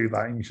you should do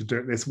that and you should do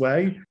it this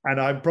way. And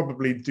I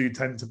probably do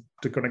tend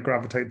to kind of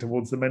gravitate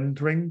towards the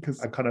mentoring because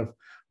I kind of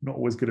not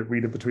always good at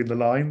reading between the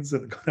lines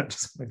and kind of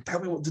just like, tell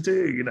me what to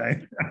do,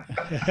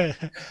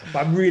 But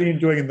I'm really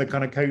enjoying the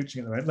kind of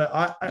coaching at the moment.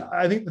 Like,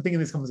 I think the thing in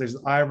this conversation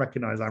is I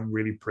recognize I'm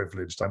really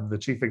privileged. I'm the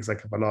chief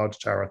executive of a large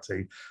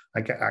charity.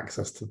 I get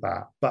access to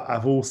that. But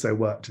I've also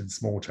worked in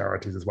small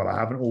charities as well.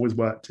 I've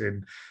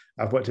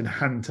worked in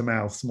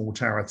hand-to-mouth small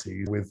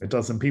charities with a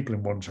dozen people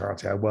in one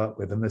charity I work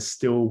with, and there's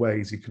still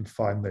ways you can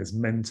find those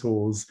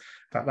mentors.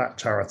 That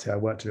charity I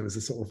worked in, it was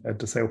a sort of a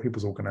disabled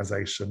people's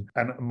organisation,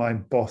 and my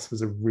boss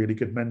was a really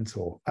good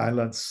mentor. I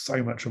learned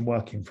so much from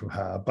working from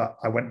her, but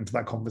I went into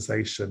that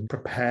conversation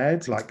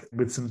prepared, like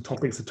with some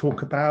topics to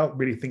talk about,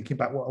 really thinking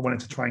about what I wanted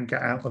to try and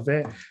get out of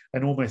it,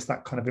 and almost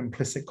that kind of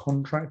implicit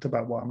contract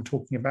about what I'm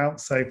talking about.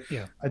 So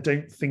yeah. I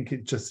don't think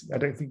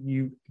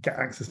you get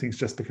access to things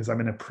just because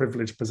I'm in a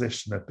privileged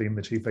position of being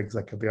the chief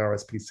exec of the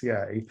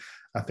RSPCA.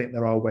 I think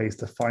there are ways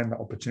to find that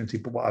opportunity.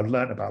 But what I've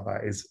learned about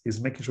that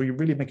is making sure you're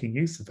really making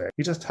use of it.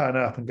 You just turn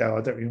up and go,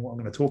 I don't really know what I'm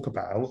going to talk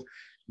about.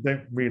 You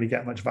don't really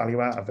get much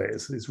value out of it.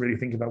 It's really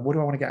thinking about what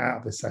do I want to get out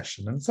of this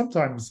session? And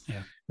sometimes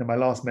my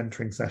last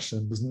mentoring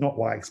session was not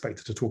what I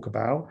expected to talk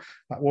about.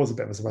 That was a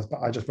bit of a surprise,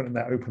 but I just went in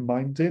there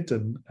open-minded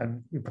and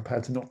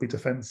prepared to not be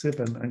defensive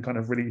and kind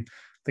of really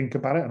think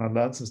about it. And I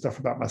learned some stuff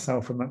about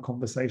myself from that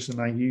conversation.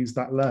 And I used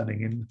that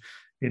learning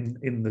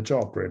in the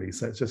job, really.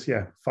 So it's just,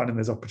 finding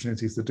those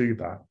opportunities to do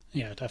that.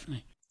 Yeah,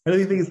 definitely. And the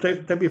other thing is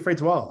don't be afraid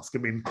to ask. I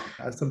mean,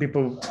 some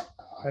people,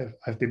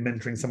 I've been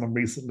mentoring someone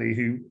recently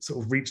who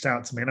sort of reached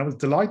out to me and I was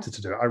delighted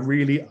to do it. I've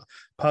really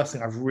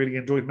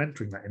enjoyed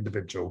mentoring that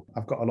individual.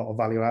 I've got a lot of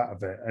value out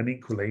of it. And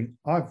equally,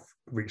 I've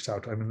reached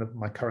out to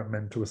my current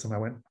mentor was someone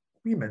I went,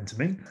 will you mentor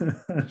me?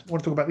 I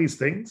want to talk about these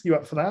things. You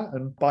up for that?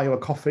 And buy you a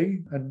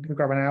coffee and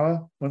grab an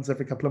hour once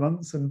every couple of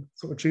months and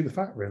sort of chew the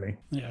fat, really.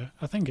 Yeah,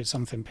 I think it's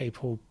something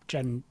people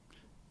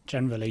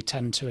generally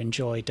tend to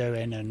enjoy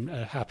doing and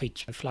are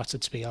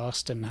flattered to be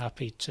asked and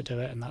happy to do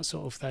it and that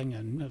sort of thing.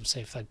 And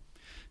obviously if they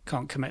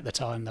can't commit the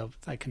time,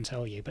 they can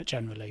tell you, but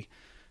generally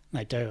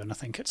they do. And I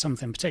think it's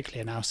something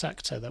particularly in our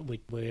sector that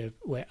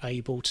we're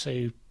able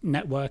to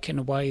network in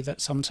a way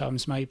that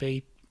sometimes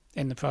maybe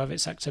in the private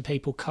sector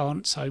people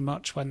can't so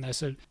much. When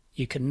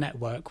you can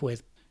network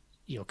with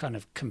your kind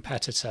of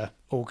competitor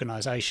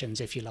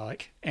organisations, if you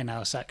like, in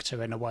our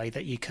sector in a way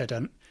that you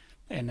couldn't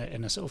in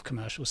a sort of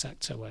commercial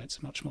sector where it's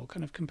a much more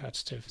kind of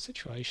competitive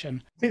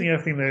situation. I think the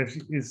other thing there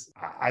is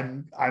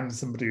I'm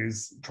somebody who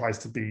tries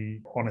to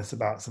be honest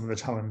about some of the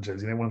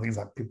challenges. One of the things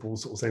that people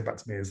sort of say back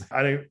to me is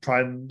I don't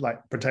try and like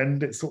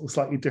pretend it's sort of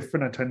slightly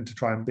different. I tend to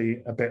try and be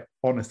a bit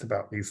honest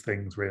about these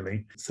things,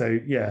 really. So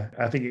yeah,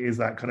 I think it is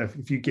that kind of,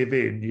 if you give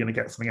in, you're going to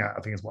get something out,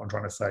 I think is what I'm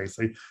trying to say.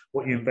 So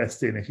what you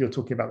invest in, if you're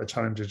talking about the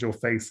challenges you're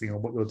facing or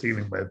what you're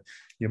dealing with,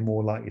 you're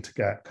more likely to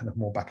get kind of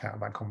more back out of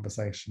that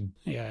conversation.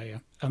 Yeah.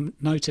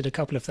 Noted a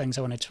couple of things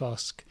I wanted to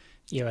ask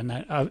you, and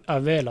I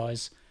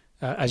realise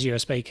as you were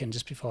speaking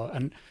just before,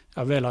 and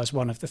I realised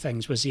one of the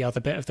things was the other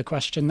bit of the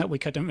question that we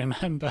couldn't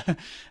remember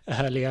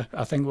earlier.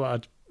 I think what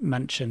I'd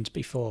mentioned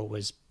before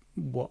was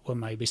what were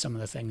maybe some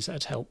of the things that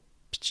had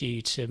helped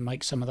you to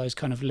make some of those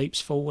kind of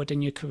leaps forward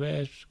in your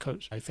career,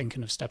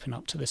 thinking of stepping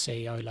up to the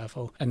CEO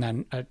level. And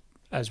then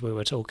as we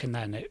were talking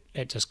then,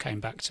 it just came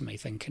back to me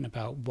thinking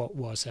about what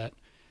was it,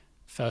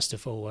 first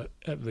of all,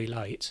 at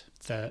Relate,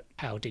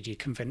 how did you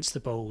convince the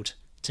board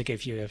to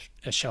give you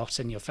a shot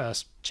in your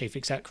first chief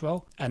exec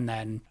role, and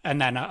then at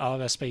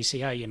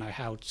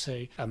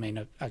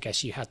RSPCA, I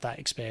guess you had that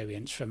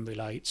experience from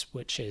Relate,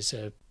 which is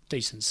a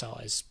decent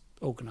size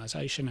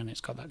organisation and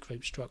it's got that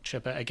group structure.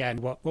 But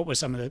again, what were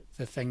some of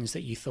the things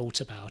that you thought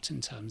about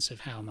in terms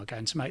of how am I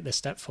going to make this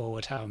step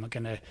forward? How am I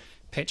going to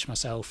pitch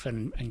myself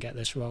and get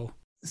this role?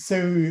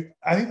 So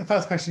I think the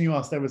first question you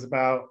asked there was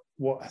about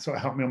what sort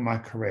of helped me on my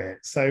career.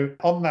 So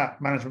on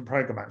that management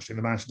program, actually,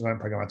 the management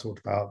development program I talked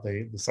about,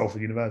 the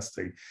Salford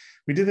University,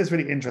 we did this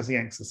really interesting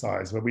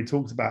exercise where we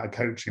talked about a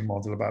coaching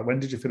model about when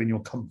did you feel in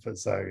your comfort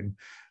zone,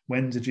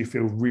 when did you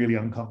feel really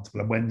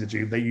uncomfortable, and when did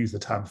you, they use the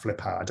term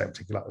flip out, I don't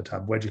particularly like the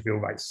term, where do you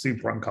feel like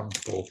super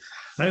uncomfortable?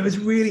 And it was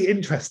really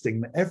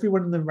interesting that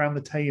everyone around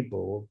the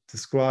table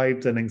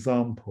described an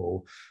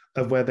example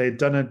of where they'd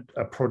done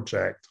a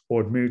project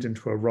or had moved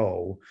into a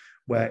role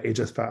where it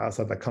just felt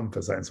outside their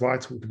comfort zone. So I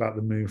talked about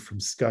the move from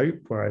Scope,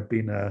 where I'd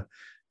been a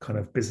kind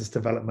of business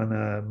development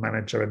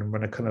manager and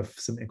run a kind of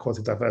some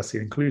equality, diversity,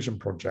 and inclusion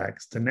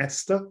projects, to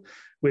Nesta,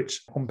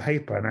 which on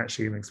paper and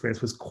actually in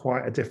experience was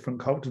quite a different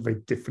culture, a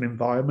very different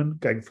environment,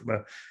 going from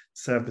a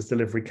service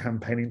delivery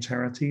campaigning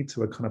charity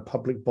to a kind of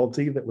public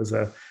body that was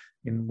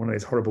in one of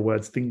those horrible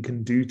words, think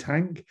and do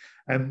tank.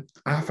 And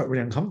I felt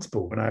really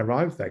uncomfortable when I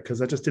arrived there because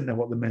I just didn't know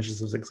what the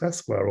measures of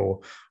success were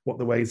or what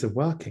the ways of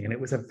working. And it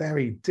was a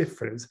very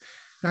different,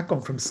 I'd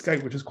gone from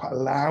Scope, which was quite a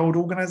loud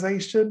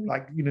organization,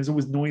 like, there's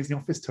always noise in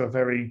the office, to a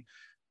very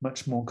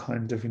much more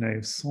kind of,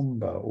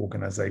 somber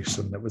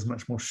organization that was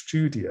much more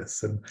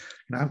studious. And,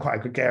 I'm quite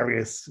a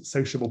gregarious,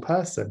 sociable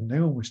person.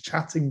 No one was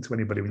chatting to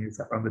anybody when you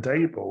sat around the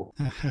table.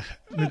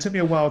 It took me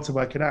a while to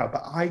work it out,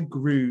 but I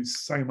grew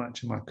so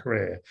much in my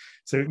career.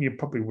 So you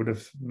probably would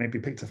have maybe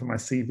picked up from my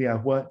CV,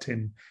 I've worked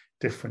in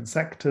different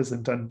sectors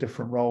and done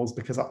different roles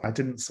because I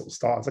didn't sort of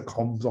start as a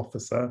comms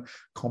officer,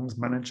 comms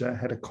manager,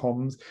 head of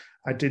comms.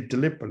 I did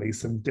deliberately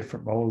some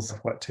different roles.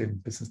 I've worked in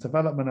business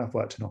development, I've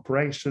worked in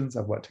operations,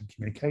 I've worked in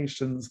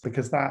communications,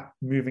 because that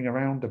moving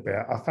around a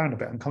bit, I found a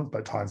bit uncomfortable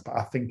at times, but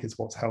I think it's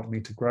what's helped me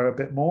to grow a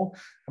bit more.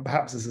 And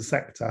perhaps as a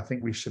sector, I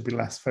think we should be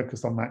less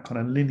focused on that kind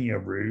of linear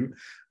route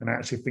and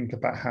actually think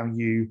about how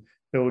you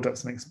build up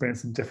some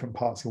experience in different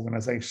parts of the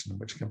organization,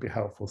 which can be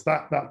helpful. So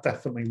that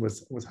definitely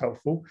was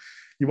helpful.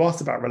 You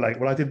asked about Relate.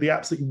 Well, I did the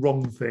absolutely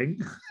wrong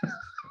thing.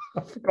 I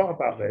forgot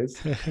about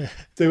this.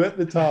 So at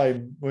the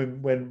time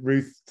when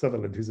Ruth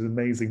Sutherland, who's an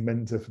amazing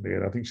mentor for me,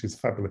 and I think she's a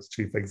fabulous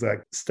chief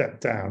exec,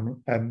 stepped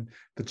down, and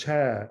the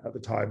chair at the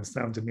time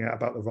sounded me out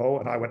about the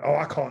role, and I went,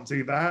 I can't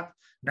do that.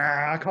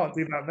 Nah, I can't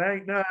do that,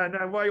 mate. No,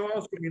 why are you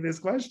asking me this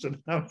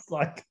question? I was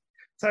like,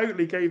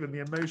 totally gave him the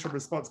emotional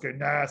response, going,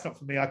 nah, it's not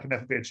for me. I can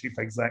never be a chief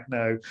exec,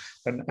 no.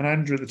 And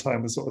Andrew at the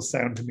time was sort of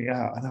sounding me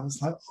out. And I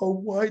was like,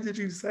 why did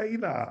you say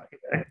that?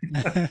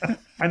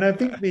 And I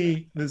think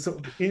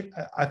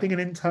I think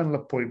an internal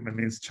appointment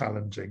is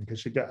challenging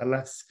because you get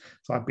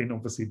so I've been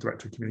obviously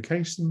director of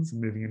communications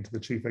and moving into the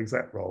chief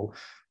exec role.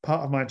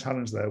 Part of my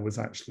challenge there was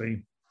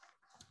actually,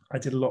 I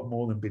did a lot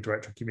more than be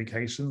director of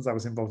communications. I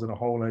was involved in a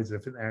whole load of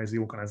different areas of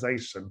the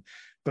organisation,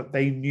 but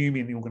they knew me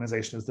in the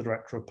organisation as the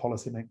director of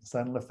policy and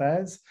external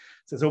affairs.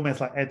 So it's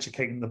almost like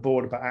educating the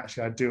board about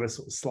actually I do a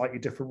sort of slightly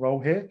different role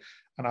here,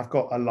 and I've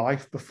got a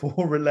life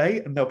before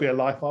Relate, and there'll be a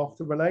life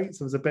after Relate.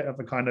 So there's a bit of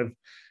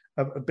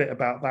a bit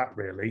about that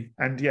really.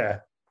 And yeah,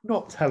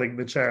 not telling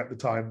the chair at the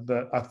time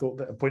that I thought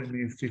that appointing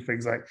me as chief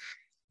exec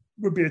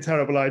would be a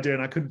terrible idea,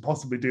 and I couldn't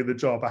possibly do the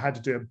job. I had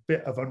to do a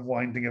bit of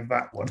unwinding of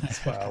that one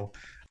as well.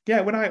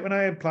 Yeah, when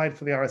I applied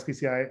for the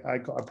RSPCA, I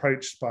got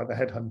approached by the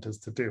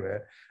headhunters to do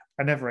it.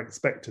 I never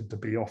expected to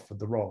be offered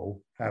the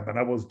role. And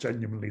I was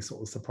genuinely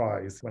sort of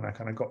surprised when I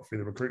kind of got through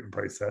the recruitment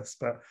process,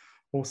 but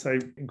also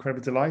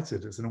incredibly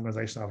delighted. It's an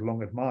organisation I've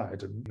long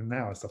admired. And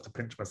now I start to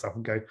pinch myself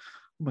and go,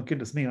 oh my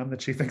goodness me, I'm the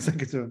chief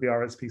executive of the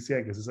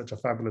RSPCA because it's such a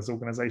fabulous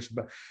organisation.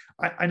 But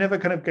I never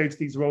kind of go to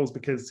these roles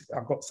because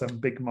I've got some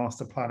big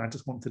master plan. I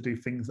just want to do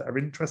things that are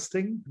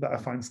interesting, that I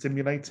find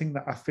stimulating,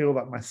 that I feel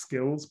that my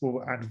skills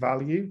will add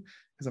value,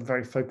 because I'm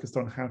very focused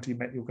on how do you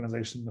make the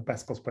organisation the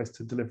best possible place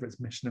to deliver its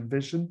mission and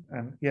vision.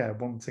 And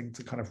wanting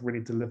to kind of really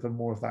deliver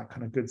more of that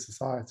kind of good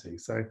society.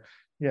 So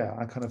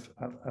I kind of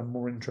am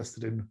more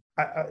interested in,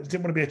 I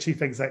didn't want to be a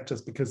chief exec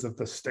just because of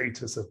the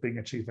status of being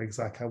a chief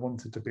exec. I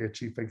wanted to be a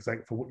chief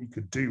exec for what you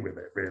could do with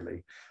it,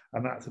 really.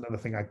 And that's another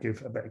thing I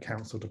give a bit of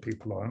counsel to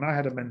people on. And I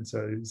had a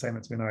mentor who was saying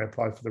that to me when I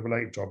applied for the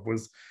Relate job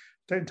was,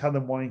 don't tell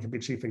them why you can be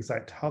chief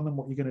exec, tell them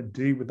what you're going to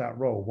do with that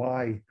role.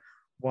 What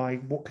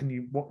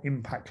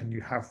impact can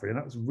you have for you? And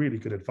that was really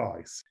good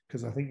advice,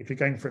 because I think if you're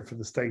going for it for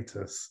the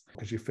status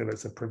because you feel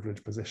it's a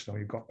privileged position or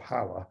you've got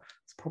power,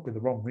 it's probably the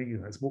wrong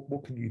reason. It's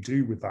what can you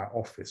do with that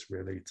office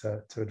really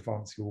to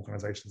advance your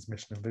organization's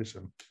mission and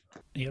vision.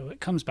 It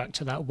comes back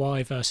to that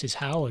why versus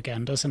how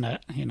again, doesn't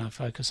it?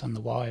 Focus on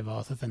the why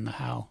rather than the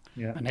how.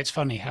 Yeah. And it's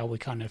funny how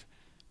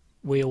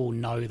we all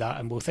know that,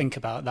 and we'll think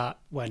about that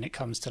when it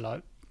comes to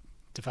like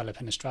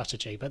developing a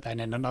strategy, but then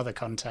in another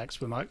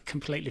context we might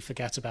completely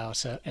forget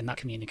about it in that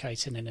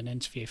communicating in an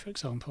interview, for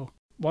example.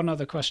 One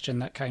other question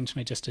that came to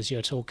me just as you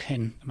were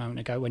talking a moment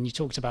ago, when you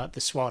talked about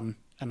the swan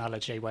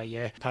analogy where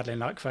you're paddling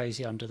like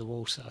crazy under the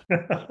water.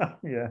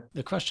 Yeah.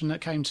 The question that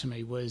came to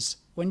me was,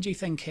 when do you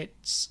think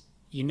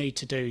you need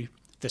to do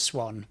the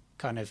swan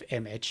kind of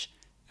image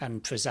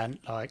and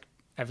present like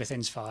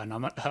everything's fine,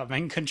 I'm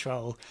in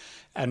control,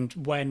 and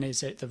when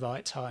is it the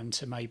right time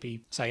to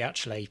maybe say,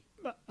 actually,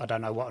 I don't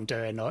know what I'm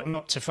doing, or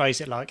not to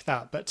phrase it like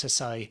that, but to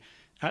say,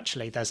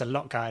 actually, there's a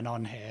lot going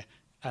on here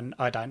and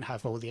I don't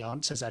have all the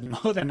answers any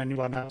more than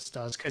anyone else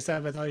does. Because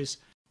there are those,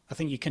 I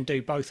think you can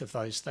do both of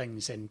those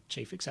things in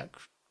chief exec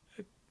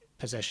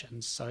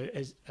positions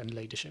and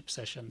leadership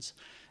positions.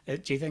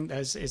 Do you think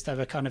is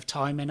there a kind of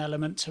timing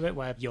element to it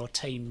where your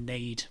team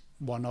need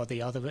one or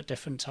the other at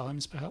different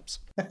times, perhaps?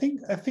 I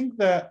think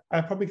that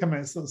I probably come at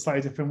it a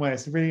slightly different way.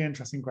 It's a really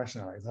interesting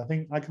question, Alex. I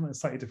think I come at a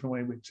slightly different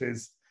way, which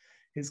is,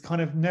 it's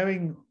kind of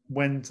knowing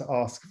when to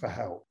ask for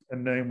help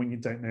and knowing when you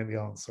don't know the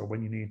answer, or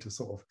when you need to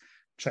sort of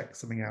check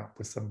something out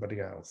with somebody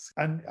else.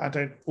 And I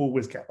don't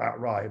always get that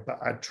right, but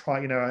I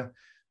try,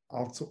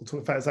 I'll talk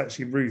in fact, it's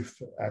actually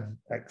Ruth,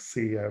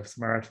 ex-CEO of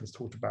Samaritans,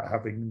 talked about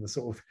having the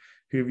sort of,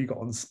 who have you got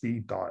on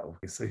speed dial?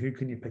 So who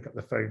can you pick up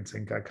the phone to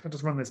and go, can I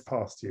just run this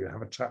past you,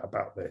 have a chat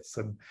about this?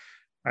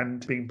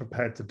 And being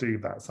prepared to do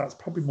that. So that's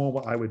probably more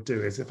what I would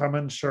do, is if I'm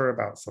unsure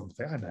about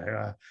something, I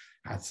know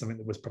I had something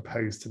that was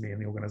proposed to me in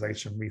the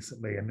organization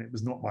recently and it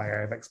was not my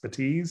area of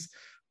expertise,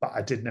 but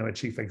I did know a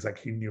chief exec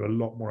who knew a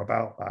lot more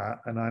about that.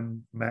 And I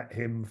met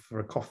him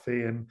for a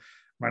coffee and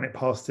ran it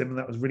past him, and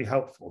that was really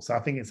helpful. So I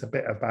think it's a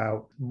bit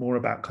more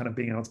about kind of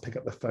being able to pick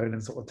up the phone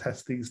and sort of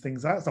test these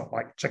things out. It's not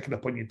like checking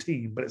up on your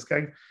team, but it's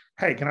going,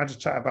 hey, can I just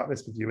chat about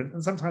this with you?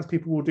 And sometimes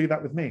people will do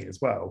that with me as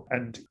well.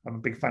 And I'm a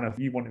big fan of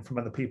you wanting from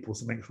other people,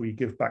 so make sure you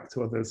give back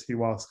to others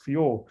who ask for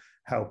your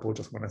help or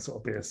just want to sort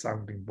of be a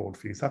sounding board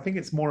for you. So I think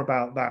it's more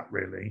about that,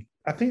 really.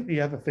 I think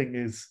the other thing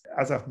is,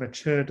 as I've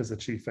matured as a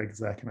chief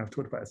exec, and I've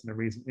talked about this in a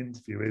recent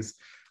interview, is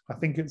I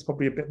think it's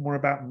probably a bit more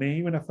about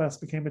me when I first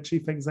became a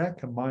chief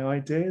exec and my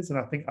ideas. And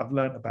I think I've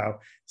learned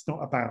it's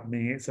not about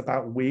me, it's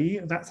about we.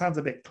 And that sounds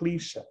a bit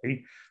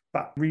cliche,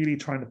 but really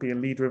trying to be a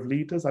leader of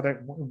leaders. I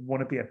don't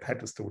want to be a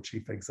pedestal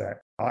chief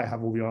exec. I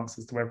have all the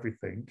answers to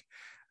everything.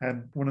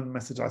 And one of the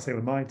messages I say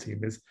with my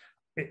team is,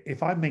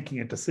 if I'm making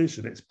a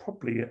decision, it's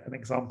probably an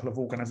example of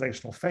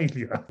organizational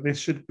failure. This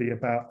should be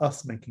about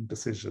us making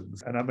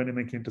decisions. And I'm only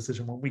making a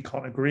decision when we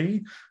can't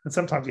agree. And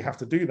sometimes you have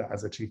to do that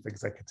as a chief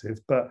executive.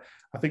 But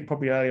I think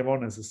probably earlier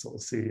on as a sort of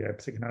CEO,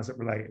 particularly as it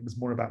relates, it was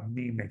more about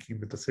me making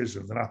the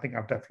decisions. And I think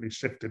I've definitely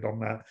shifted on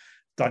that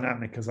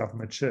dynamic as I've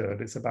matured.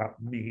 It's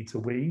about me to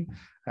we.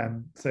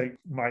 So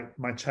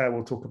my chair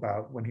will talk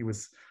about when he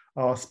was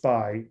asked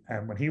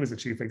when he was a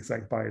chief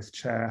exec by his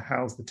chair,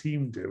 how's the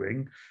team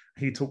doing?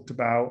 He talked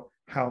about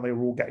how they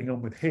were all getting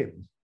on with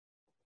him.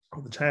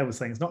 What the chair was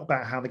saying, it's not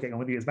about how they're getting on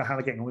with you, it's about how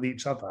they're getting on with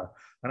each other.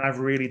 And I've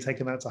really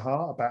taken that to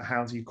heart, about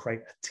how do you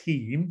create a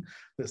team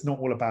that's not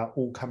all about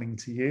all coming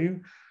to you.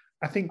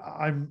 I think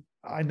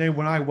I know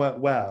when I work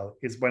well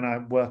is when I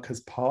work as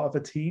part of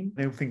a team.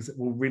 Things that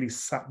will really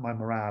sap my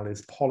morale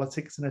is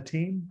politics in a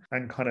team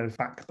and kind of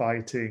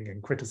backbiting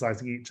and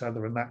criticizing each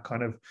other and that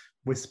kind of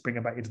whispering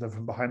about each other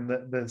from behind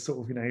the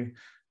sort of,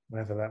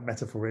 whatever that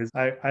metaphor is.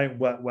 I don't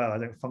work well. I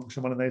don't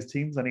function one of those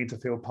teams. I need to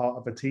feel part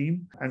of a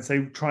team. And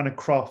so trying to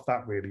craft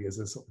that really as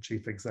a sort of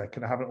chief exec,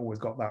 and I haven't always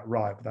got that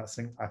right, but that's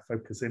something I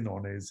focus in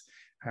on, is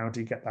how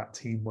do you get that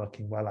team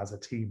working well as a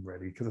team,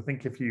 really? Because I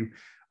think if you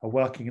are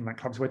working in that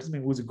club where it doesn't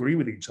mean we always agree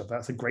with each other.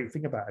 That's a great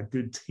thing about a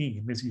good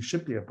team, is you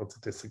should be able to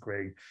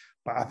disagree.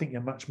 But I think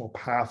you're much more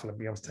powerful and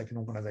be able to take an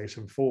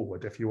organisation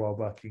forward if you are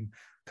working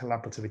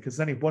collaboratively, because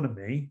there's only one of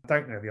me. I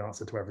don't know the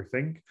answer to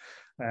everything.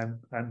 And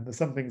there's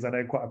some things I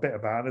know quite a bit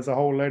about, and there's a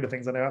whole load of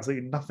things I know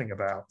absolutely nothing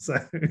about. So,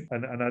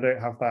 and I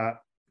don't have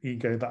that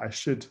ego that I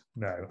should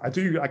know. I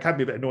can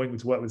be a bit annoying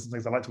to work with some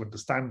things. I like to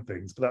understand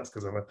things, but that's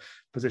because I'm a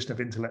position of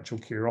intellectual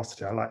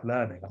curiosity. I like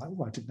learning. I'm like,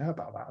 oh, I didn't know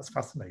about that. That's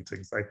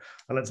fascinating. So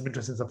I learned some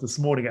interesting stuff this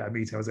morning at a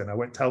meeting I was in. I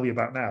won't tell you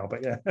about now,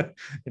 but yeah,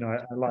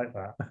 I like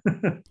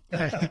that.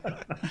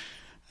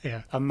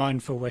 Yeah, I'm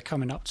mindful we're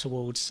coming up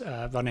towards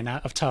running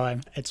out of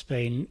time. It's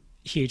been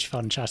huge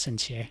fun chatting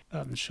to you.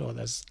 I'm sure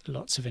there's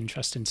lots of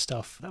interesting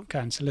stuff that I'm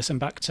going to listen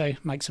back to,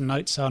 make some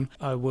notes on.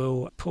 I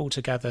will pull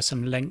together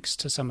some links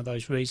to some of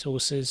those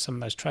resources, some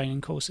of those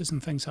training courses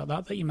and things like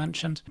that you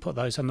mentioned. Put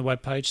those on the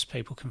webpage so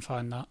people can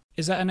find that.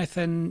 Is there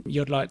anything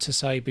you'd like to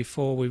say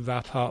before we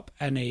wrap up?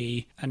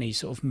 Any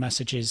sort of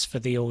messages for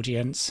the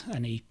audience?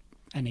 Any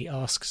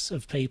asks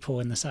of people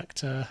in the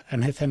sector?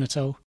 Anything at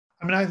all?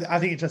 I mean, I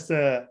think just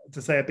to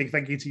say a big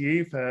thank you to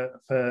you for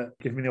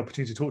giving me the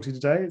opportunity to talk to you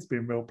today. It's been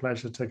a real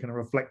pleasure to kind of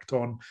reflect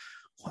on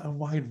quite a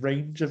wide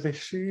range of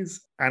issues.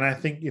 And I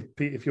think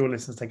if your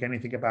listeners take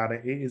anything about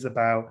it, it is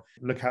about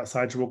look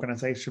outside your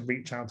organisation,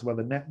 reach out to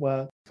other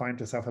networks, find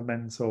yourself a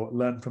mentor,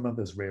 learn from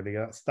others, really.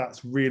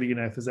 That's really,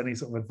 if there's any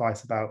sort of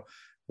advice about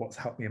what's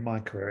helped me in my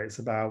career, it's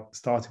about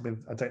starting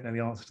with, I don't know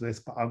the answer to this,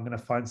 but I'm going to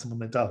find someone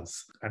that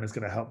does and is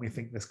going to help me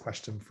think this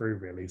question through,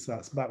 really.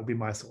 So that would be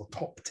my sort of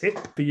top tip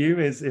for you,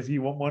 is if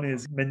you want one,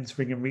 is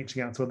mentoring and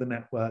reaching out to other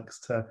networks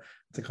to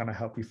kind of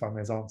help you find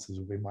those answers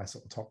would be my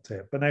sort of top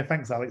tip. But no,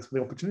 thanks, Alex, for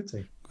the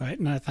opportunity. Great.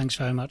 No, thanks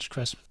very much,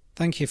 Chris.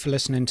 Thank you for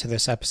listening to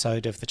this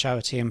episode of the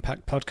Charity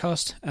Impact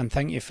Podcast, and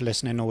thank you for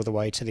listening all the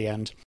way to the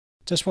end.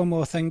 Just one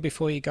more thing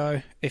before you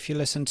go. If you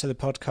listen to the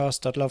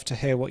podcast, I'd love to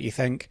hear what you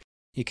think.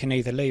 You can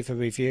either leave a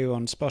review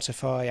on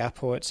Spotify,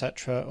 Apple,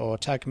 etc., or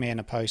tag me in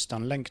a post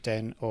on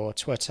LinkedIn or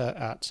Twitter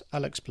at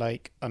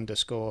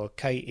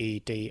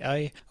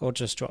alexblake_KEDA, or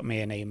just drop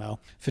me an email.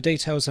 For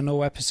details on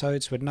all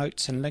episodes with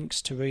notes and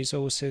links to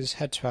resources,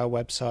 head to our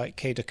website,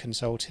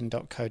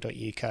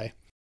 kedaconsulting.co.uk.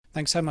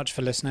 Thanks so much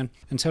for listening.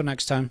 Until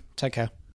next time, take care.